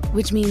business,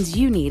 which means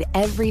you need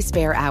every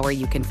spare hour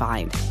you can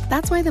find.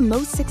 That's why the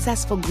most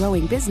successful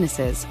growing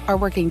businesses are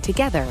working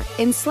together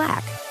in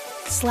Slack.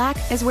 Slack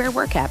is where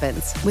work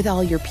happens, with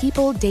all your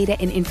people, data,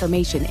 and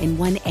information in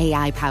one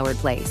AI-powered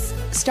place.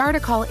 Start a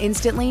call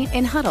instantly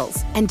in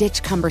huddles and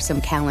ditch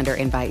cumbersome calendar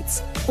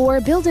invites.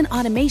 Or build an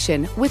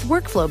automation with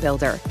Workflow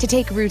Builder to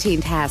take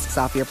routine tasks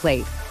off your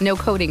plate. No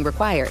coding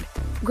required.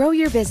 Grow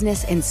your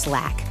business in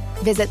Slack.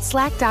 Visit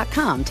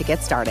slack.com to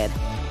get started.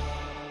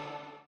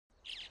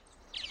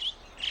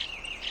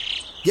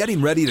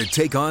 Getting ready to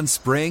take on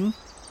spring?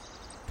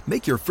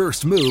 Make your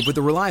first move with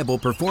the reliable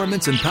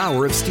performance and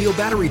power of Steel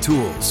battery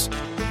tools.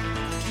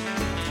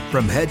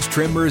 From hedge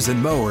trimmers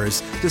and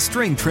mowers to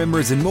string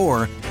trimmers and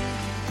more,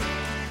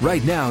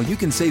 right now you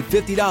can save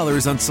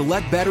 $50 on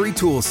select battery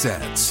tool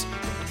sets.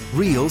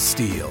 Real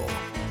Steel.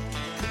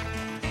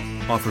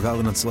 Offer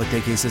valid on select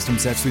AK system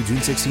sets through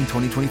June 16,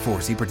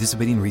 2024. See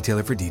participating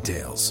retailer for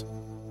details.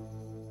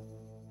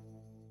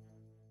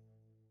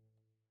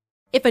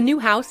 If a new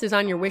house is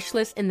on your wish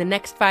list in the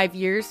next 5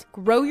 years,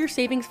 grow your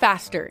savings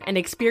faster and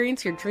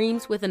experience your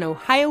dreams with an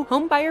Ohio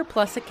Homebuyer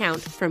Plus account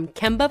from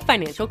Kemba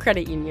Financial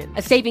Credit Union.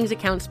 A savings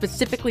account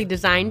specifically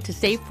designed to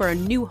save for a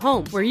new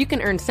home, where you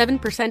can earn 7%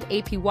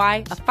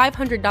 APY,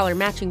 a $500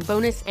 matching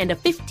bonus, and a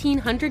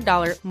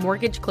 $1,500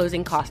 mortgage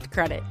closing cost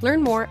credit.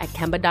 Learn more at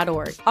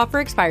Kemba.org. Offer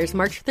expires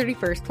March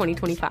 31st,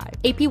 2025.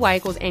 APY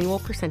equals annual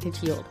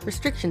percentage yield.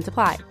 Restrictions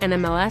apply.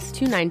 NMLS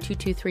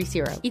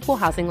 292230. Equal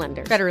housing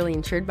lender. Federally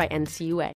insured by NCUA.